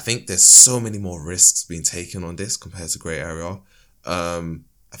 I think there's so many more risks being taken on this compared to Grey Area. I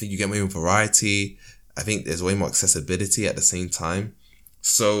think you get way more variety. I think there's way more accessibility at the same time.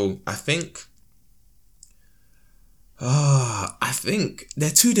 So I think they're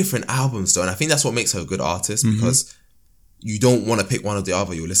two different albums though, and I think that's what makes her a good artist, because you don't want to pick one or the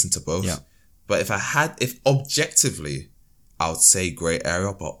other, you'll listen to both. Yeah. But if objectively, I would say Grey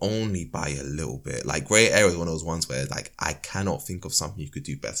Area, but only by a little bit. Like, Grey Area is one of those ones where, like, I cannot think of something you could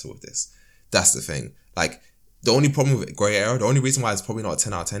do better with this. That's the thing. Like, the only problem with Grey Area, the only reason why it's probably not a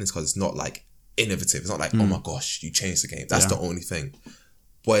 10 out of 10 is because it's not, like, innovative. It's not like, oh my gosh, you changed the game. That's the only thing.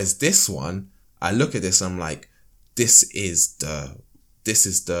 Whereas this one, I look at this and I'm like, this is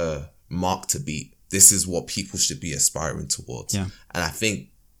the mark to beat. This is what people should be aspiring towards. Yeah. And I think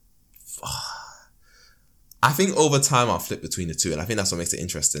over time I'll flip between the two, and I think that's what makes it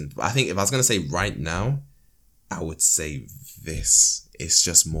interesting. But I think if I was going to say right now, I would say this. It's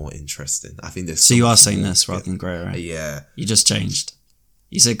just more interesting. I think there's... So you are saying this rather than Grey Area? Yeah. You just changed.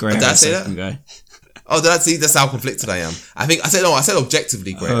 You said Grey Area a second ago. Oh, did I see? That's how conflicted I am. I said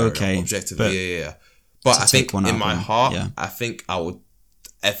objectively Grey Area. Okay. Objectively, yeah. But I think in my heart, I think I would...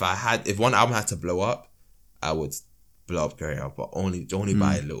 If one album had to blow up, I would blow up Grey Area, but only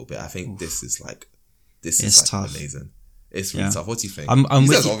by a little bit. I think this is tough. Amazing. It's really tough. What do you think? I'm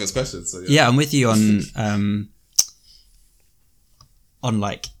with you. Obvious questions. So I'm with you on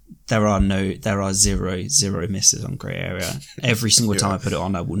like there are zero misses on Grey Area. Every single time I put it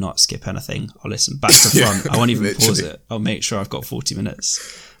on, I will not skip anything. I'll listen back to front. I won't even pause it. I'll make sure I've got 40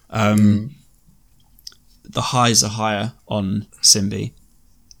 minutes. The highs are higher on Simbi.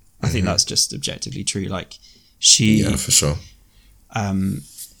 I think that's just objectively true. Like, for sure.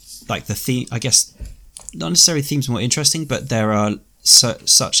 Like the theme, I guess, not necessarily themes more interesting, but there are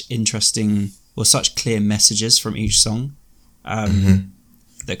such interesting or such clear messages from each song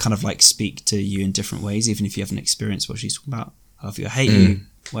that kind of like speak to you in different ways, even if you haven't experienced what she's talking about. I love you, I hate you,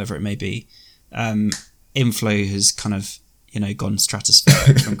 whatever it may be. Inflow has kind of, gone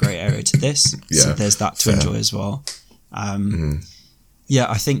stratospheric from Grey Area to this. So there's that to enjoy as well. I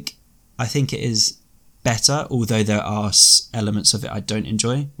think it is better, although there are elements of it I don't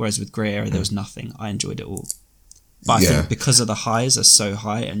enjoy, whereas with Grey Area there was nothing. I enjoyed it all, but I think because of the highs are so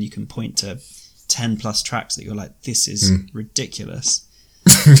high and you can point to 10 plus tracks that you're like, this is ridiculous,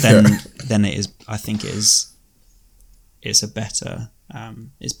 Yeah. then it is, I think it's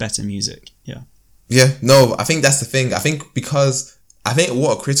better music. Yeah. Yeah, no, I think that's the thing. I think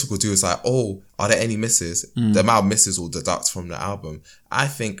what a critic will do is like, oh, are there any misses? The amount of misses will deduct from the album. I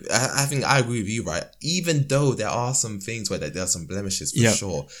think I agree with you, right? Even though there are some things where there are some blemishes for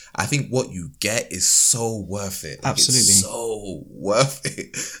sure, I think what you get is so worth it. Like, Absolutely. it's so worth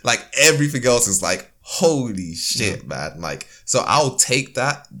it. Like everything else is like, holy shit, man. Like, so I'll take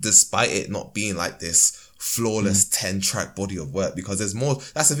that despite it not being like this flawless 10-track body of work, because there's more.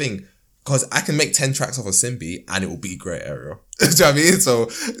 That's the thing. Because I can make 10 tracks off of Simbi and it will be Grey Area. Do you know what I mean? So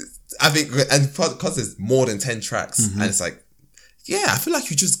I think, and because there's more than 10 tracks, and it's like, yeah, I feel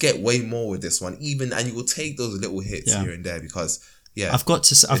like you just get way more with this one, and you will take those little hits here and there, because I've got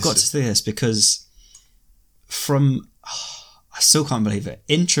to say this, because I still can't believe it,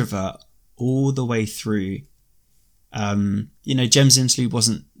 Introvert all the way through, Gems Interlude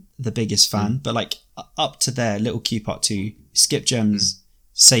wasn't the biggest fan, but like up to there, Little Q Part 2, Skip Gems,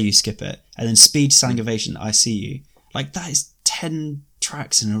 Say You Skip It, and then Speed, Standing Ovation, I See You. Like, that is 10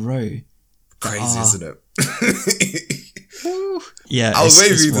 tracks in a row. Crazy, isn't it? Yeah, I was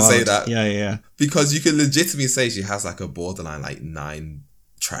waiting for you to say that. Yeah. Because you can legitimately say she has like a borderline like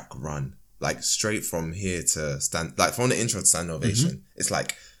 9-track run, like straight from here to from the intro to Standing Ovation. It's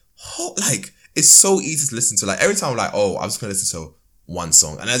like, it's so easy to listen to. Like every time I'm like, oh, I'm just gonna listen to one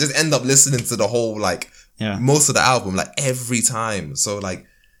song, and I just end up listening to the whole most of the album, like every time. So like,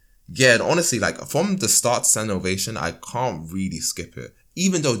 yeah, and honestly, like from the start to Standing Ovation, I can't really skip it.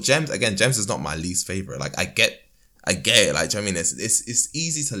 Even though Gems is not my least favorite. Like I get it. Like, do you know what I mean? It's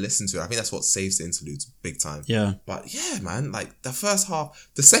easy to listen to. I think that's what saves the interludes big time. Yeah. But yeah, man, like the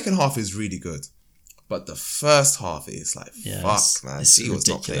second half is really good, but the first half is like, fuck, man. She was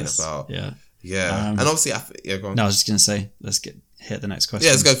not playing about. Yeah. Yeah. And obviously, go on. No, I was just gonna say, let's hit the next question.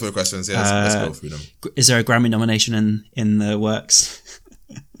 Yeah, let's go through the questions. Yeah, let's go through them. Is there a Grammy nomination in the works?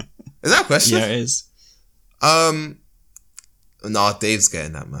 Is that a question? Yeah, it is. Nah, Dave's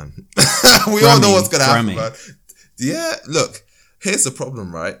getting that, man. We all know what's gonna happen, man. Yeah, look, here's the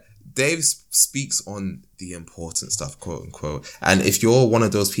problem, right? Dave speaks on the important stuff, quote unquote. And if you're one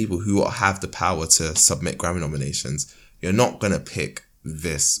of those people who have the power to submit Grammy nominations, you're not gonna pick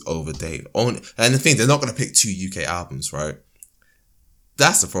this over Dave. And the thing, they're not gonna pick 2 UK albums, right?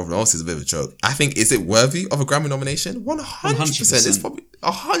 That's the problem. Obviously, it's a bit of a joke. I think, is it worthy of a Grammy nomination? 100%. It's probably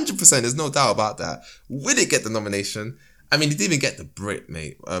 100%. There's no doubt about that. Will it get the nomination? I mean, it didn't even get the Brit,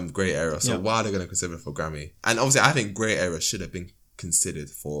 mate. Grey Area. So why are they going to consider it for Grammy? And obviously, I think Grey Area should have been considered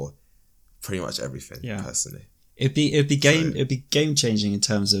for pretty much everything. Yeah. Personally, it'd be game changing in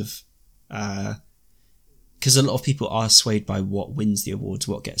terms of because a lot of people are swayed by what wins the awards,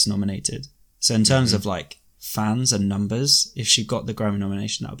 what gets nominated. So in terms of like fans and numbers, if she got the Grammy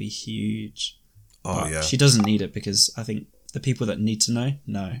nomination, that would be huge. Oh, but she doesn't need it, because I think the people that need to know.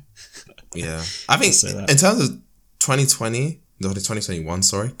 Yeah, I think in terms of 2021,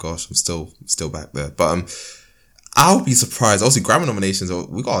 sorry, gosh, I'm still back there. But I'll be surprised. Obviously, Grammy nominations,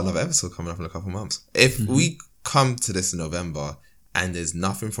 we got another episode coming up in a couple of months. If we come to this in November and there's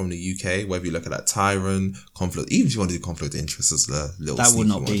nothing from the UK, whether you look at that Tyrant, Conflict, even if you want to do Conflict of Interest as a little, that would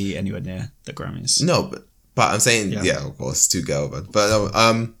not be anywhere near the Grammys. No, but I'm saying, of course, 2 girl, but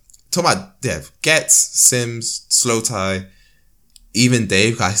talking about Gets, Sims, Slow Tie, even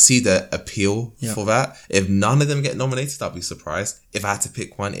Dave, I see the appeal for that. If none of them get nominated, I'll be surprised. If I had to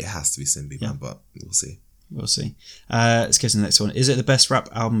pick one, it has to be Simbi, man, but we'll see. Let's go to the next one. Is it the best rap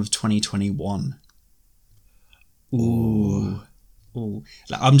album of 2021? Ooh.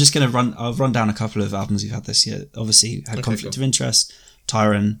 I'm just going to I'll run down a couple of albums we've had this year. Obviously, had Conflict of Interest,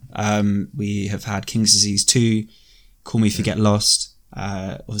 Tyrant. We have had King's Disease 2, Call Me Forget Lost.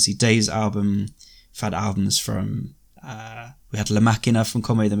 Obviously, Dave's album. We've had albums from... we had La Machina from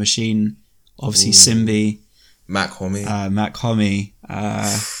Conway the Machine. Obviously, Simbi. Mac Homie.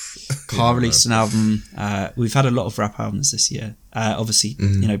 Carr released an album. We've had a lot of rap albums this year. Obviously,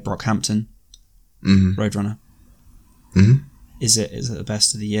 Brockhampton. Roadrunner. Is it the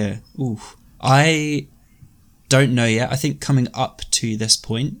best of the year? Ooh, I don't know yet. I think coming up to this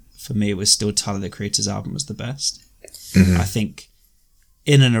point, for me, it was still Tyler, the Creator's album was the best. I think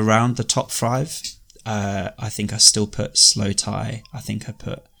in and around the top 5, I think I still put Slow Tie. I think I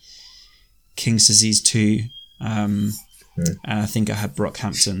put King's Disease 2. And I think I had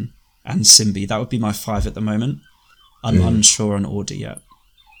Brockhampton and Simbi. That would be my 5 at the moment. I'm unsure on order yet.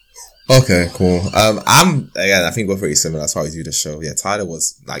 Okay, cool. I think we're pretty similar. That's how we do the show. Yeah, Tyler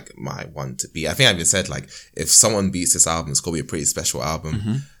was like my one to beat. I think I even said, like, if someone beats this album, it's gonna be a pretty special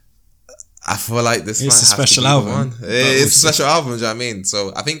album. I feel like this It's might a have special to be album, the one. but It's we'll a special album, do you know what I mean?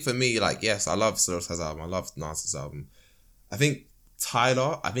 So I think for me, like, yes, I love Sosa's album. I love Nas's album. I think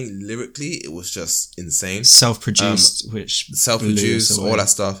Tyler, lyrically, it was just insane. Self-produced, all that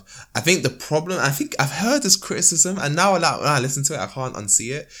stuff. I think the problem, I've heard this criticism, and now when I listen to it, I can't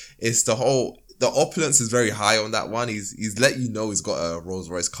unsee it. It's the opulence is very high on that one. He's let you know he's got a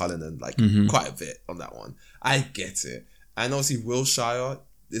Rolls Royce Cullinan, like quite a bit on that one. I get it. And obviously Wilshire,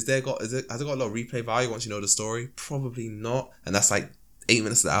 has it got a lot of replay value once you know the story? Probably not. And that's like 8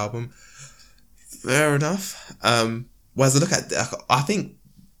 minutes of the album. Fair enough. Whereas I look at, I think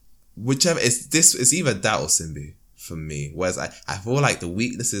whichever, it's either that or Simbi for me. Whereas I feel like the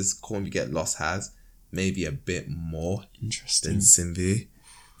weaknesses Call Me Get Lost has maybe a bit more interesting than Simbi.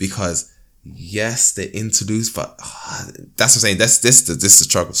 Because yes, they're interludes, but that's what I'm saying. This is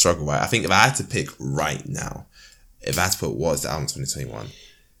the struggle, right? I think if I had to pick right now, if I had to put what's the album 2021,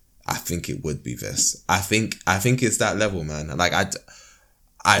 I think it would be this. I think it's that level, man. Like I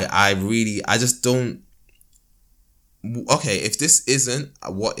just don't. Okay, if this isn't,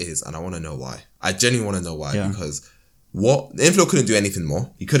 what is? And I want to know why. I genuinely want to know why, because what Inflo couldn't do anything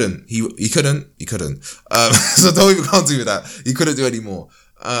more. He couldn't. He couldn't. So don't even come to me with that. He couldn't do any more.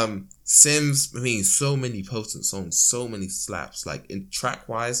 Sims, so many potent songs, so many slaps. Like in track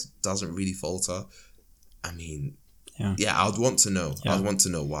wise, doesn't really falter. I would want to know. Yeah. I'd want to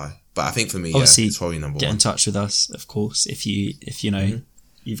know why. But I think for me, obviously, it's probably number one. Get in touch with us, of course, if you know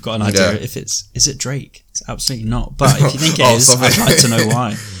you've got an idea. If is it Drake? It's absolutely not. But if you think it is, I'd like to know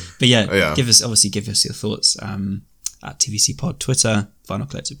why. But give us your thoughts at TVC Pod Twitter, Vinyl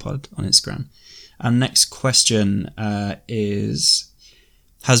Collective Pod on Instagram. And next question is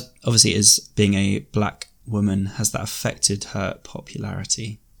being a black woman, has that affected her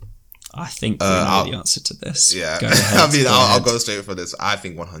popularity? I think we know the answer to this. Yeah, go ahead, I'll go straight for this. I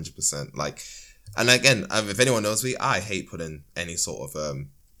think 100%. Like, and again, if anyone knows me, I hate putting any sort of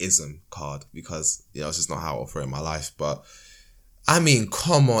ism card because it's just not how I operate in my life. But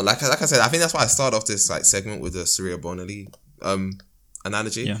come on, like I said, I think that's why I started off this like segment with the Surya Bonali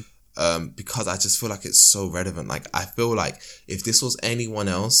analogy. Yeah. Because I just feel like it's so relevant. Like I feel like if this was anyone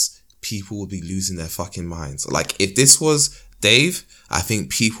else, people would be losing their fucking minds. Like if this was Dave, I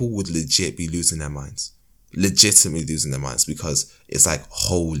think people would legit be losing their minds. Legitimately losing their minds because it's like,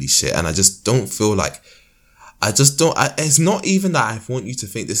 holy shit. And I just don't feel like, it's not even that I want you to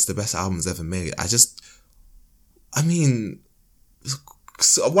think this is the best album's ever made.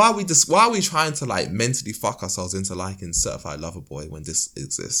 So why are we trying to like mentally fuck ourselves into liking Certified Lover Boy when this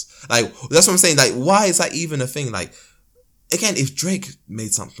exists? Like, that's what I'm saying. Like, why is that even a thing? Like, again, if Drake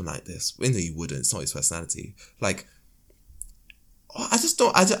made something like this, we know he wouldn't, it's not his personality. Like, I just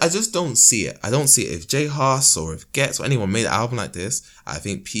don't see it. I don't see it. If Jay Haas or if Getz or anyone made an album like this, I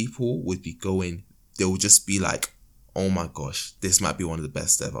think people would be they would just be like, oh my gosh, this might be one of the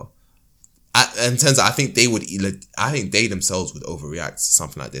best ever. In terms of, I think they themselves would overreact to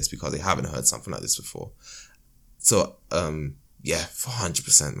something like this because they haven't heard something like this before. So,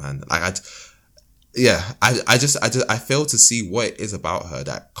 400%, man. Like, I fail to see what it is about her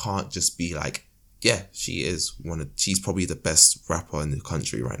that can't just be like, yeah, she's probably the best rapper in the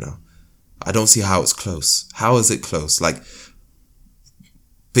country right now. I don't see how it's close. How is it close? Like,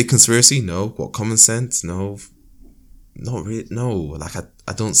 Big Conspiracy? No. What, Common Sense? No. Not really. No. Like,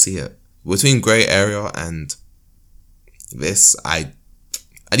 I don't see it. Between Grey Area and this, I'd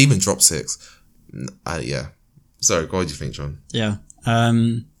even drop 6. Sorry, what do you think, John? Yeah.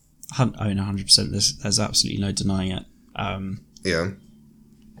 100%. There's absolutely no denying it.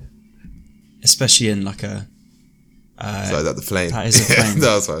 Especially in like a... Sorry, that the flame. That is a flame.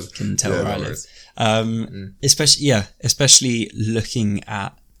 That was fine. You can tell where I live. Especially looking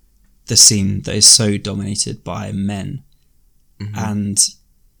at the scene that is so dominated by men. Mm-hmm. And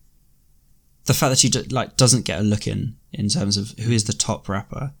the fact that she doesn't get a look in terms of who is the top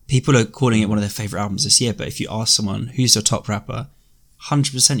rapper. People are calling it one of their favourite albums this year, but if you ask someone, who's your top rapper,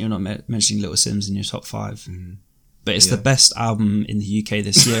 100% you're not mentioning Little Sims in your top 5. Mm-hmm. But it's the best album in the UK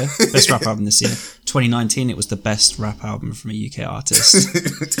this year. Best rap album this year. 2019, it was the best rap album from a UK artist.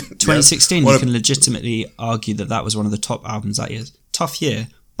 2016, you can legitimately argue that was one of the top albums that year. Tough year,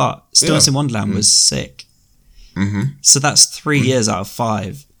 but Stillness in Wonderland was sick. Mm-hmm. So that's 3 years out of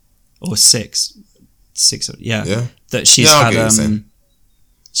 5 or 6. That she's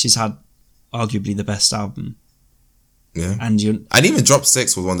had arguably the best album. Yeah, and even Drop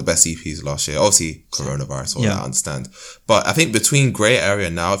 6 was one of the best EPs last year. Obviously, coronavirus, all that, I understand. But I think between Grey Area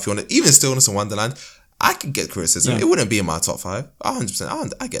now, if you want to, even Stillness in Wonderland, I could get criticism. It wouldn't be in my top 5,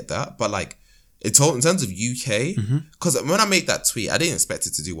 100%. I get that. But like, In terms of UK, Mm-hmm. because when I made that tweet, I didn't expect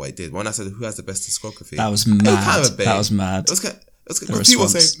it to do what it did. When I said who has the best discography, That was mad. It was kind of a bait. That was mad. It was kind The because people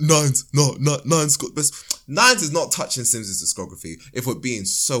say response. Nines got best. Nines is not touching Sims' discography. If we're being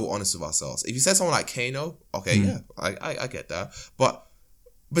so honest with ourselves, if you said someone like Kano, okay, yeah, I get that. But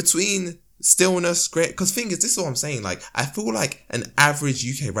between Stillness, great, because thing is, this is what I'm saying. Like, I feel like an average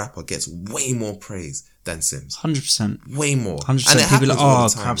UK rapper gets way more praise than Sims. 100%. Way more. 100%. And it People are happens all like,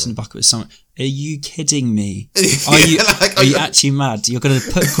 the time, Crabs in bro. the Bucket with someone. Are you kidding me? Yeah, Are you, like, are you actually mad? You're going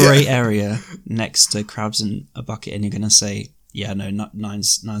to put Grey Area next to Crabs in a Bucket and you're going to say, yeah, no,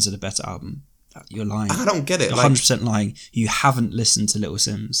 Nines are the better album. You're lying. I don't get it. You're Like, 100% lying. You haven't listened to Little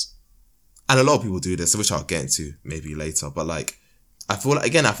Sims. and a lot of people do this, which I'll get into maybe later. But like, I feel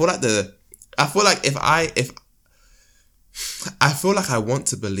like I want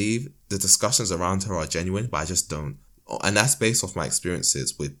to believe the discussions around her are genuine, but I just don't. And that's based off my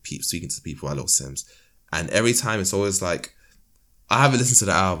experiences with speaking to people I love Sims. And every time it's always like, I haven't listened to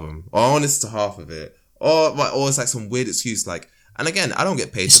the album, or I only listened to half of it, or it's like some weird excuse. Like, and again, I don't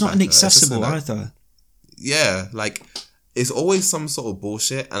get paid. It's not back her. inaccessible It's just like, either. yeah, like, it's always some sort of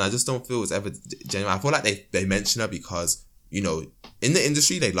bullshit, and I just don't feel it's ever genuine. I feel like they mention her because, you know, in the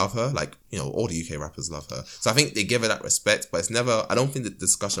industry, they love her. Like, you know, all the UK rappers love her. So I think they give her that respect, but it's never, I don't think the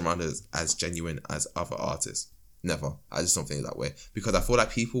discussion around her is as genuine as other artists. Never. I just don't think it that way. Because I feel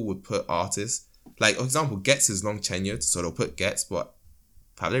like people would put artists, like, for example, Getz is long tenured, so they'll put Getz, but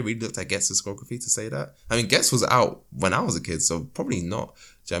have they really looked at Getz' discography to say that? I mean, Getz was out when I was a kid, so probably not.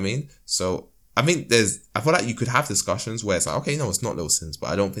 Do you know what I mean? So I think I feel like you could have discussions where it's like, okay, no, it's not Lil Sims,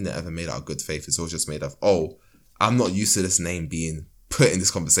 but I don't think they ever made out of good faith. It's all just made of, oh, I'm not used to this name being put in this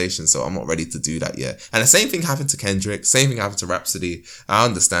conversation, so I'm not ready to do that yet. And the same thing happened to Kendrick, same thing happened to Rhapsody. I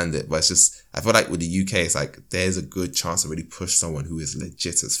understand it, but it's just, I feel like with the UK, it's like, there's a good chance to really push someone who is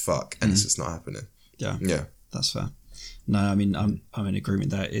legit as fuck, and it's just not happening. Yeah. That's fair. No, I mean, I'm in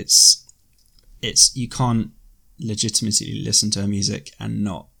agreement there. It's, you can't legitimately listen to her music and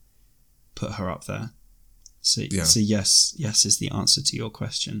not put her up there. So yes is the answer to your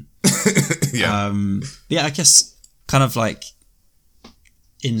question. Yeah. Yeah, I guess kind of like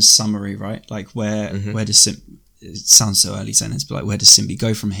in summary, right? Like where does it sounds so early saying this, but like where does Simbi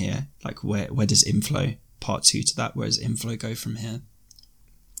go from here? Like where does Inflow part 2 to that? Where does Inflow go from here?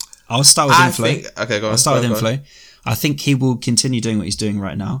 I'll start with Inflow. I'll start with Inflow. I think he will continue doing what he's doing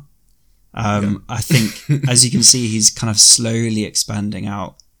right now. I think, as you can see, he's kind of slowly expanding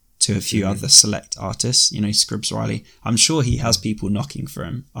out to a few other select artists, you know, Scribs Riley. I'm sure he has people knocking for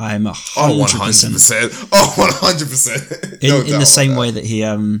him. I'm 100%. Oh, 100%. In the same way that he,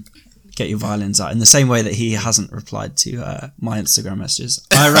 get your violins out, in the same way that he hasn't replied to my Instagram messages.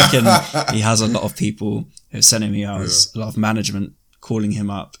 I reckon he has a lot of people who have sent him emails, a lot of management calling him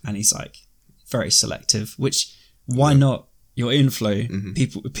up, and he's like very selective, which, why not? Your Inflow,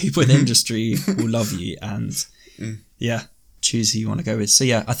 people in the industry will love you, and choose who you want to go with. So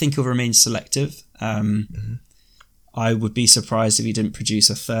yeah, I think he'll remain selective. I would be surprised if he didn't produce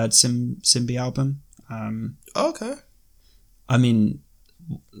a third Simbi album. Okay. I mean,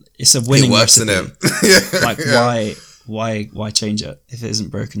 it's a winning recipe. Like, yeah. why change it? If it isn't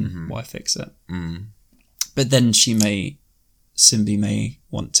broken, why fix it? But then Simbi may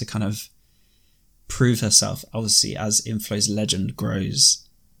want to kind of prove herself. Obviously, as Inflow's legend grows,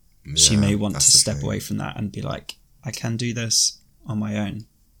 she may want to step away from that and be like, I can do this on my own.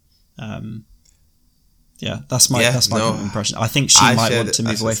 That's my impression. I think she might want to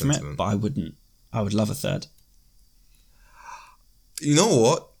move away from it, but I wouldn't. I would love a third. You know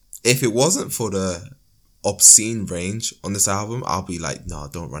what? If it wasn't for the obscene range on this album, I'll be like, no,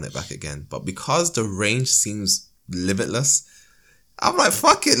 don't run it back again. But because the range seems limitless, I'm like,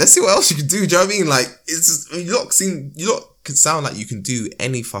 fuck it. Let's see what else you can do. Do you know what I mean? Like, it's just, you lot can sound like you can do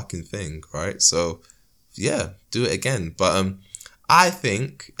any fucking thing, right? So, yeah, do it again. But I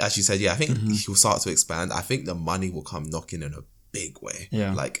think, as you said, I think he'll start to expand. I think the money will come knocking in a big way.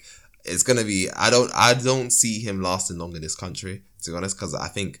 Yeah. Like, it's gonna be. I don't see him lasting long in this country, to be honest. Because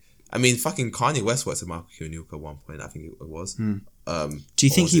fucking Kanye West worked at Michael Kiwanuka at one point. I think it was. Do you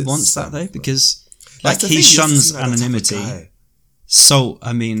think he wants that though? Because he thing, shuns anonymity. So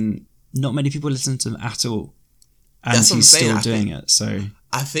not many people listen to him at all, and he's still doing it. So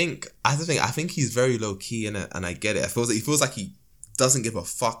I think he's very low key in it, and I get it. He feels like he doesn't give a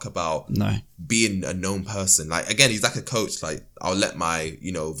fuck about being a known person. Like, again, he's like a coach. Like, I'll let my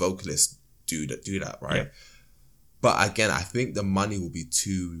vocalist do that, right? Yeah. But again, I think the money will be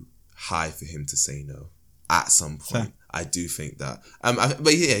too high for him to say no at some point. Fair. I do think that.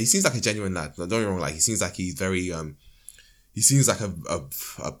 But yeah, he seems like a genuine lad. Don't get me wrong. Like, he seems like he's very he seems like a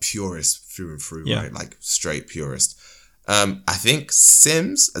purist through and through, right? Like straight purist. I think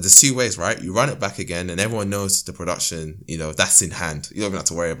Sims, there's two ways, right? You run it back again and everyone knows the production, you know, that's in hand. You don't even have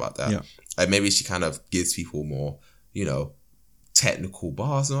to worry about that. And maybe she kind of gives people more, you know, technical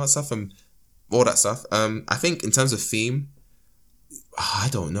bars and all that stuff and all that stuff. I think in terms of theme, I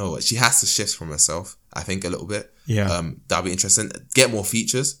don't know. She has to shift from herself, I think, a little bit. That'll be interesting. Get more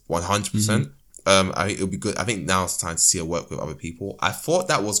features, 100%. I think it'll be good. I think now's the time to see her work with other people. I thought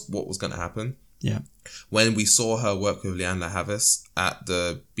that was what was going to happen. When we saw her work with Leanne Havis at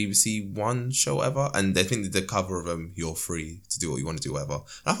the BBC One show, whatever, and they think they did cover of You're Free to Do What You Want to Do, whatever. And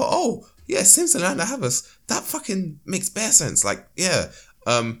I thought, oh, yeah, Sims and Leanne Havis, that fucking makes bare sense. Like, yeah.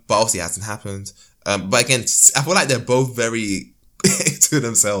 But obviously it hasn't happened. But again, I feel like they're both very to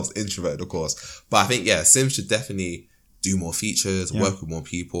themselves, introverted, of course. But I think, yeah, Sims should definitely do more features, work with more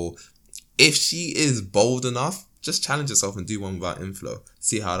people. If she is bold enough, just challenge yourself and do one without inflow.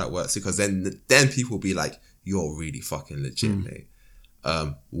 See how that works. Because then people will be like, you're really fucking legit, mate.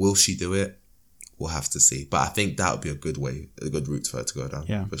 Will she do it? We'll have to see. But I think that would be a good route for her to go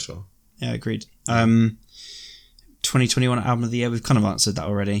down, for sure. Yeah, agreed. 2021 album of the year, we've kind of answered that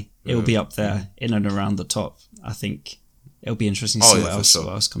already. It will be up there, in and around the top. I think it'll be interesting to see what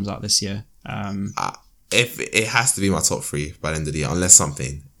else comes out this year. If it has to be my top 3 by the end of the year, unless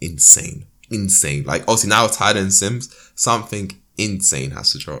something insane. Like, obviously now with Tyler and Sims, something insane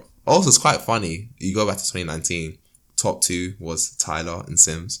has to drop. Also, it's quite funny. You go back to 2019, top 2 was Tyler and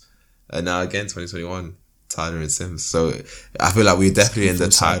Sims. And now again, 2021, Tyler and Sims. So I feel like we're definitely in the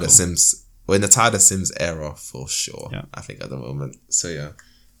Tyler Sims. We're in the Tyler Sims era for sure. I think at the moment. So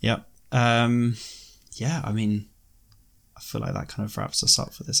yeah. I mean, I feel like that kind of wraps us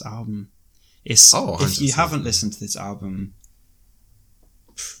up for this album. If you haven't listened to this album,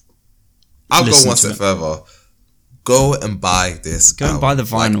 I'll go one step further. Go and buy this. Go and buy the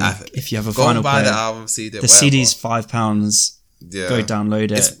vinyl. Like, if you have a vinyl player. Go and buy the album, CD. The CD's £5. Yeah. Go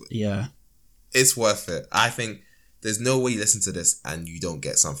download it. It's worth it. I think there's no way you listen to this and you don't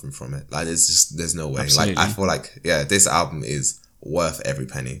get something from it. Like, there's no way. Absolutely. Like, I feel like, this album is worth every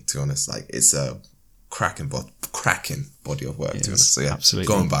penny, to be honest. Like, it's a cracking body of work, to be honest. So absolutely.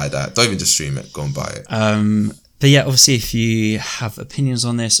 Go and buy that. Don't even just stream it. Go and buy it. But yeah, obviously, if you have opinions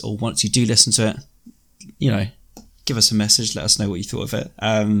on this, or once you do listen to it, you know, give us a message. Let us know what you thought of it.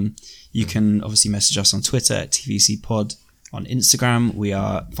 You can obviously message us on Twitter at TVC Pod. On Instagram, we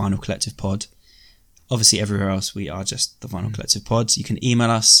are Vinyl Collective Pod. Obviously, everywhere else, we are just the Vinyl Collective Pod. You can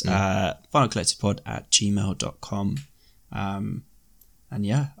email us vinylcollectivepod@gmail.com. And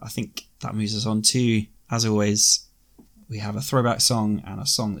yeah, I think that moves us on to, as always, we have a throwback song and a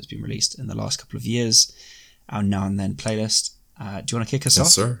song that's been released in the last couple of years. Our Now and Then playlist. Do you want to kick us off?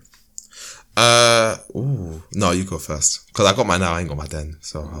 Yes, sir. No, you go first. Because I got my now, I ain't got my then.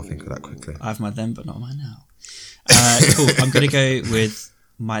 So I'll think of that quickly. I have my then, but not my now. Cool. I'm going to go with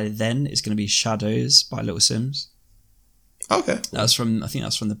my then. It's going to be Shadows by Little Sims. Okay. I think that's from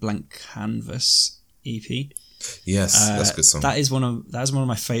the Blank Canvas EP. Yes, that's a good song. That is one of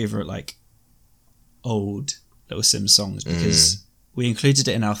my favourite, like, old Little Sims songs, because we included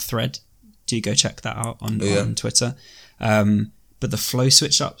it in our thread. Do go check that out on Twitter. But the flow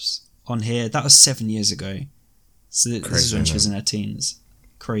switch ups on here, that was 7 years ago. So this is when she was in her teens.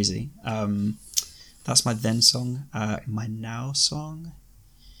 Crazy. That's my then song. My now song.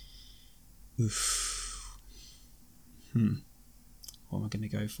 Oof. What am I going to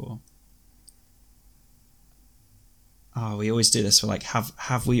go for? Oh, we always do this for like,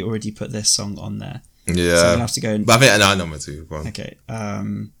 have we already put this song on there? Yeah. So I'm going to have to go. But I think I know number 2. Go on. Okay.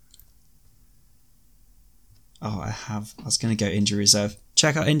 I was going to go Injury Reserve.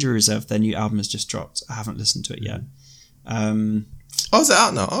 Check out Injury Reserve. Their new album has just dropped. I haven't listened to it yet. Is it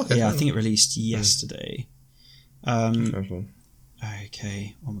out now? Okay. Yeah, I think it released yesterday.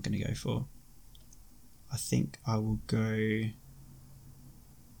 Okay, what am I going to go for? I think I will go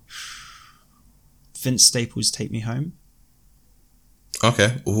Vince Staples' Take Me Home.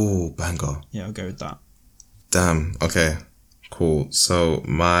 Okay. Ooh, banger. Yeah, I'll go with that. Damn. Okay. Cool. So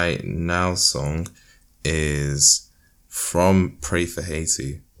my now song is from Pray for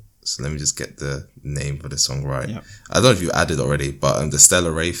Haiti. So let me just get the name for the song right. Yep. I don't know if you added already, but the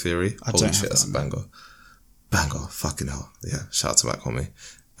Stella Ray Theory. Holy shit, that's a banger. Banger. Fucking hell. Yeah. Shout out to Matt Comey.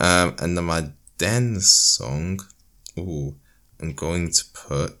 And then my then song. Ooh. I'm going to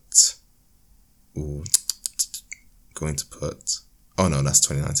put. Oh no, that's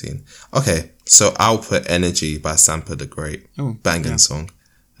 2019. Okay, so I'll put Energy by Sampa the Great. Banging song.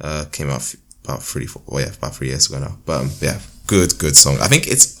 Came out about 3 years ago now. But good song. I think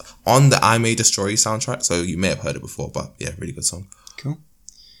it's on the I May Destroy You soundtrack. So you may have heard it before, but yeah, really good song. Cool.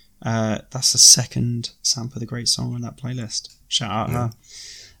 That's the second Sampa the Great song on that playlist. Shout out her.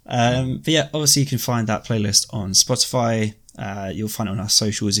 But yeah, obviously you can find that playlist on Spotify. You'll find it on our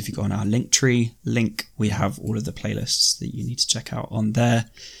socials. If you go on our Linktree link, we have all of the playlists that you need to check out on there.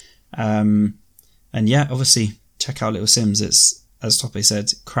 And yeah, obviously check out Little Sims. It's, as Tope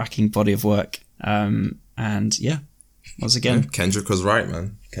said, cracking body of work. And yeah, once again, Kendrick was right,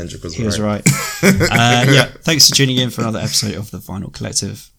 man. Kendrick was right. Yeah, thanks for tuning in for another episode of the Vinyl Collective.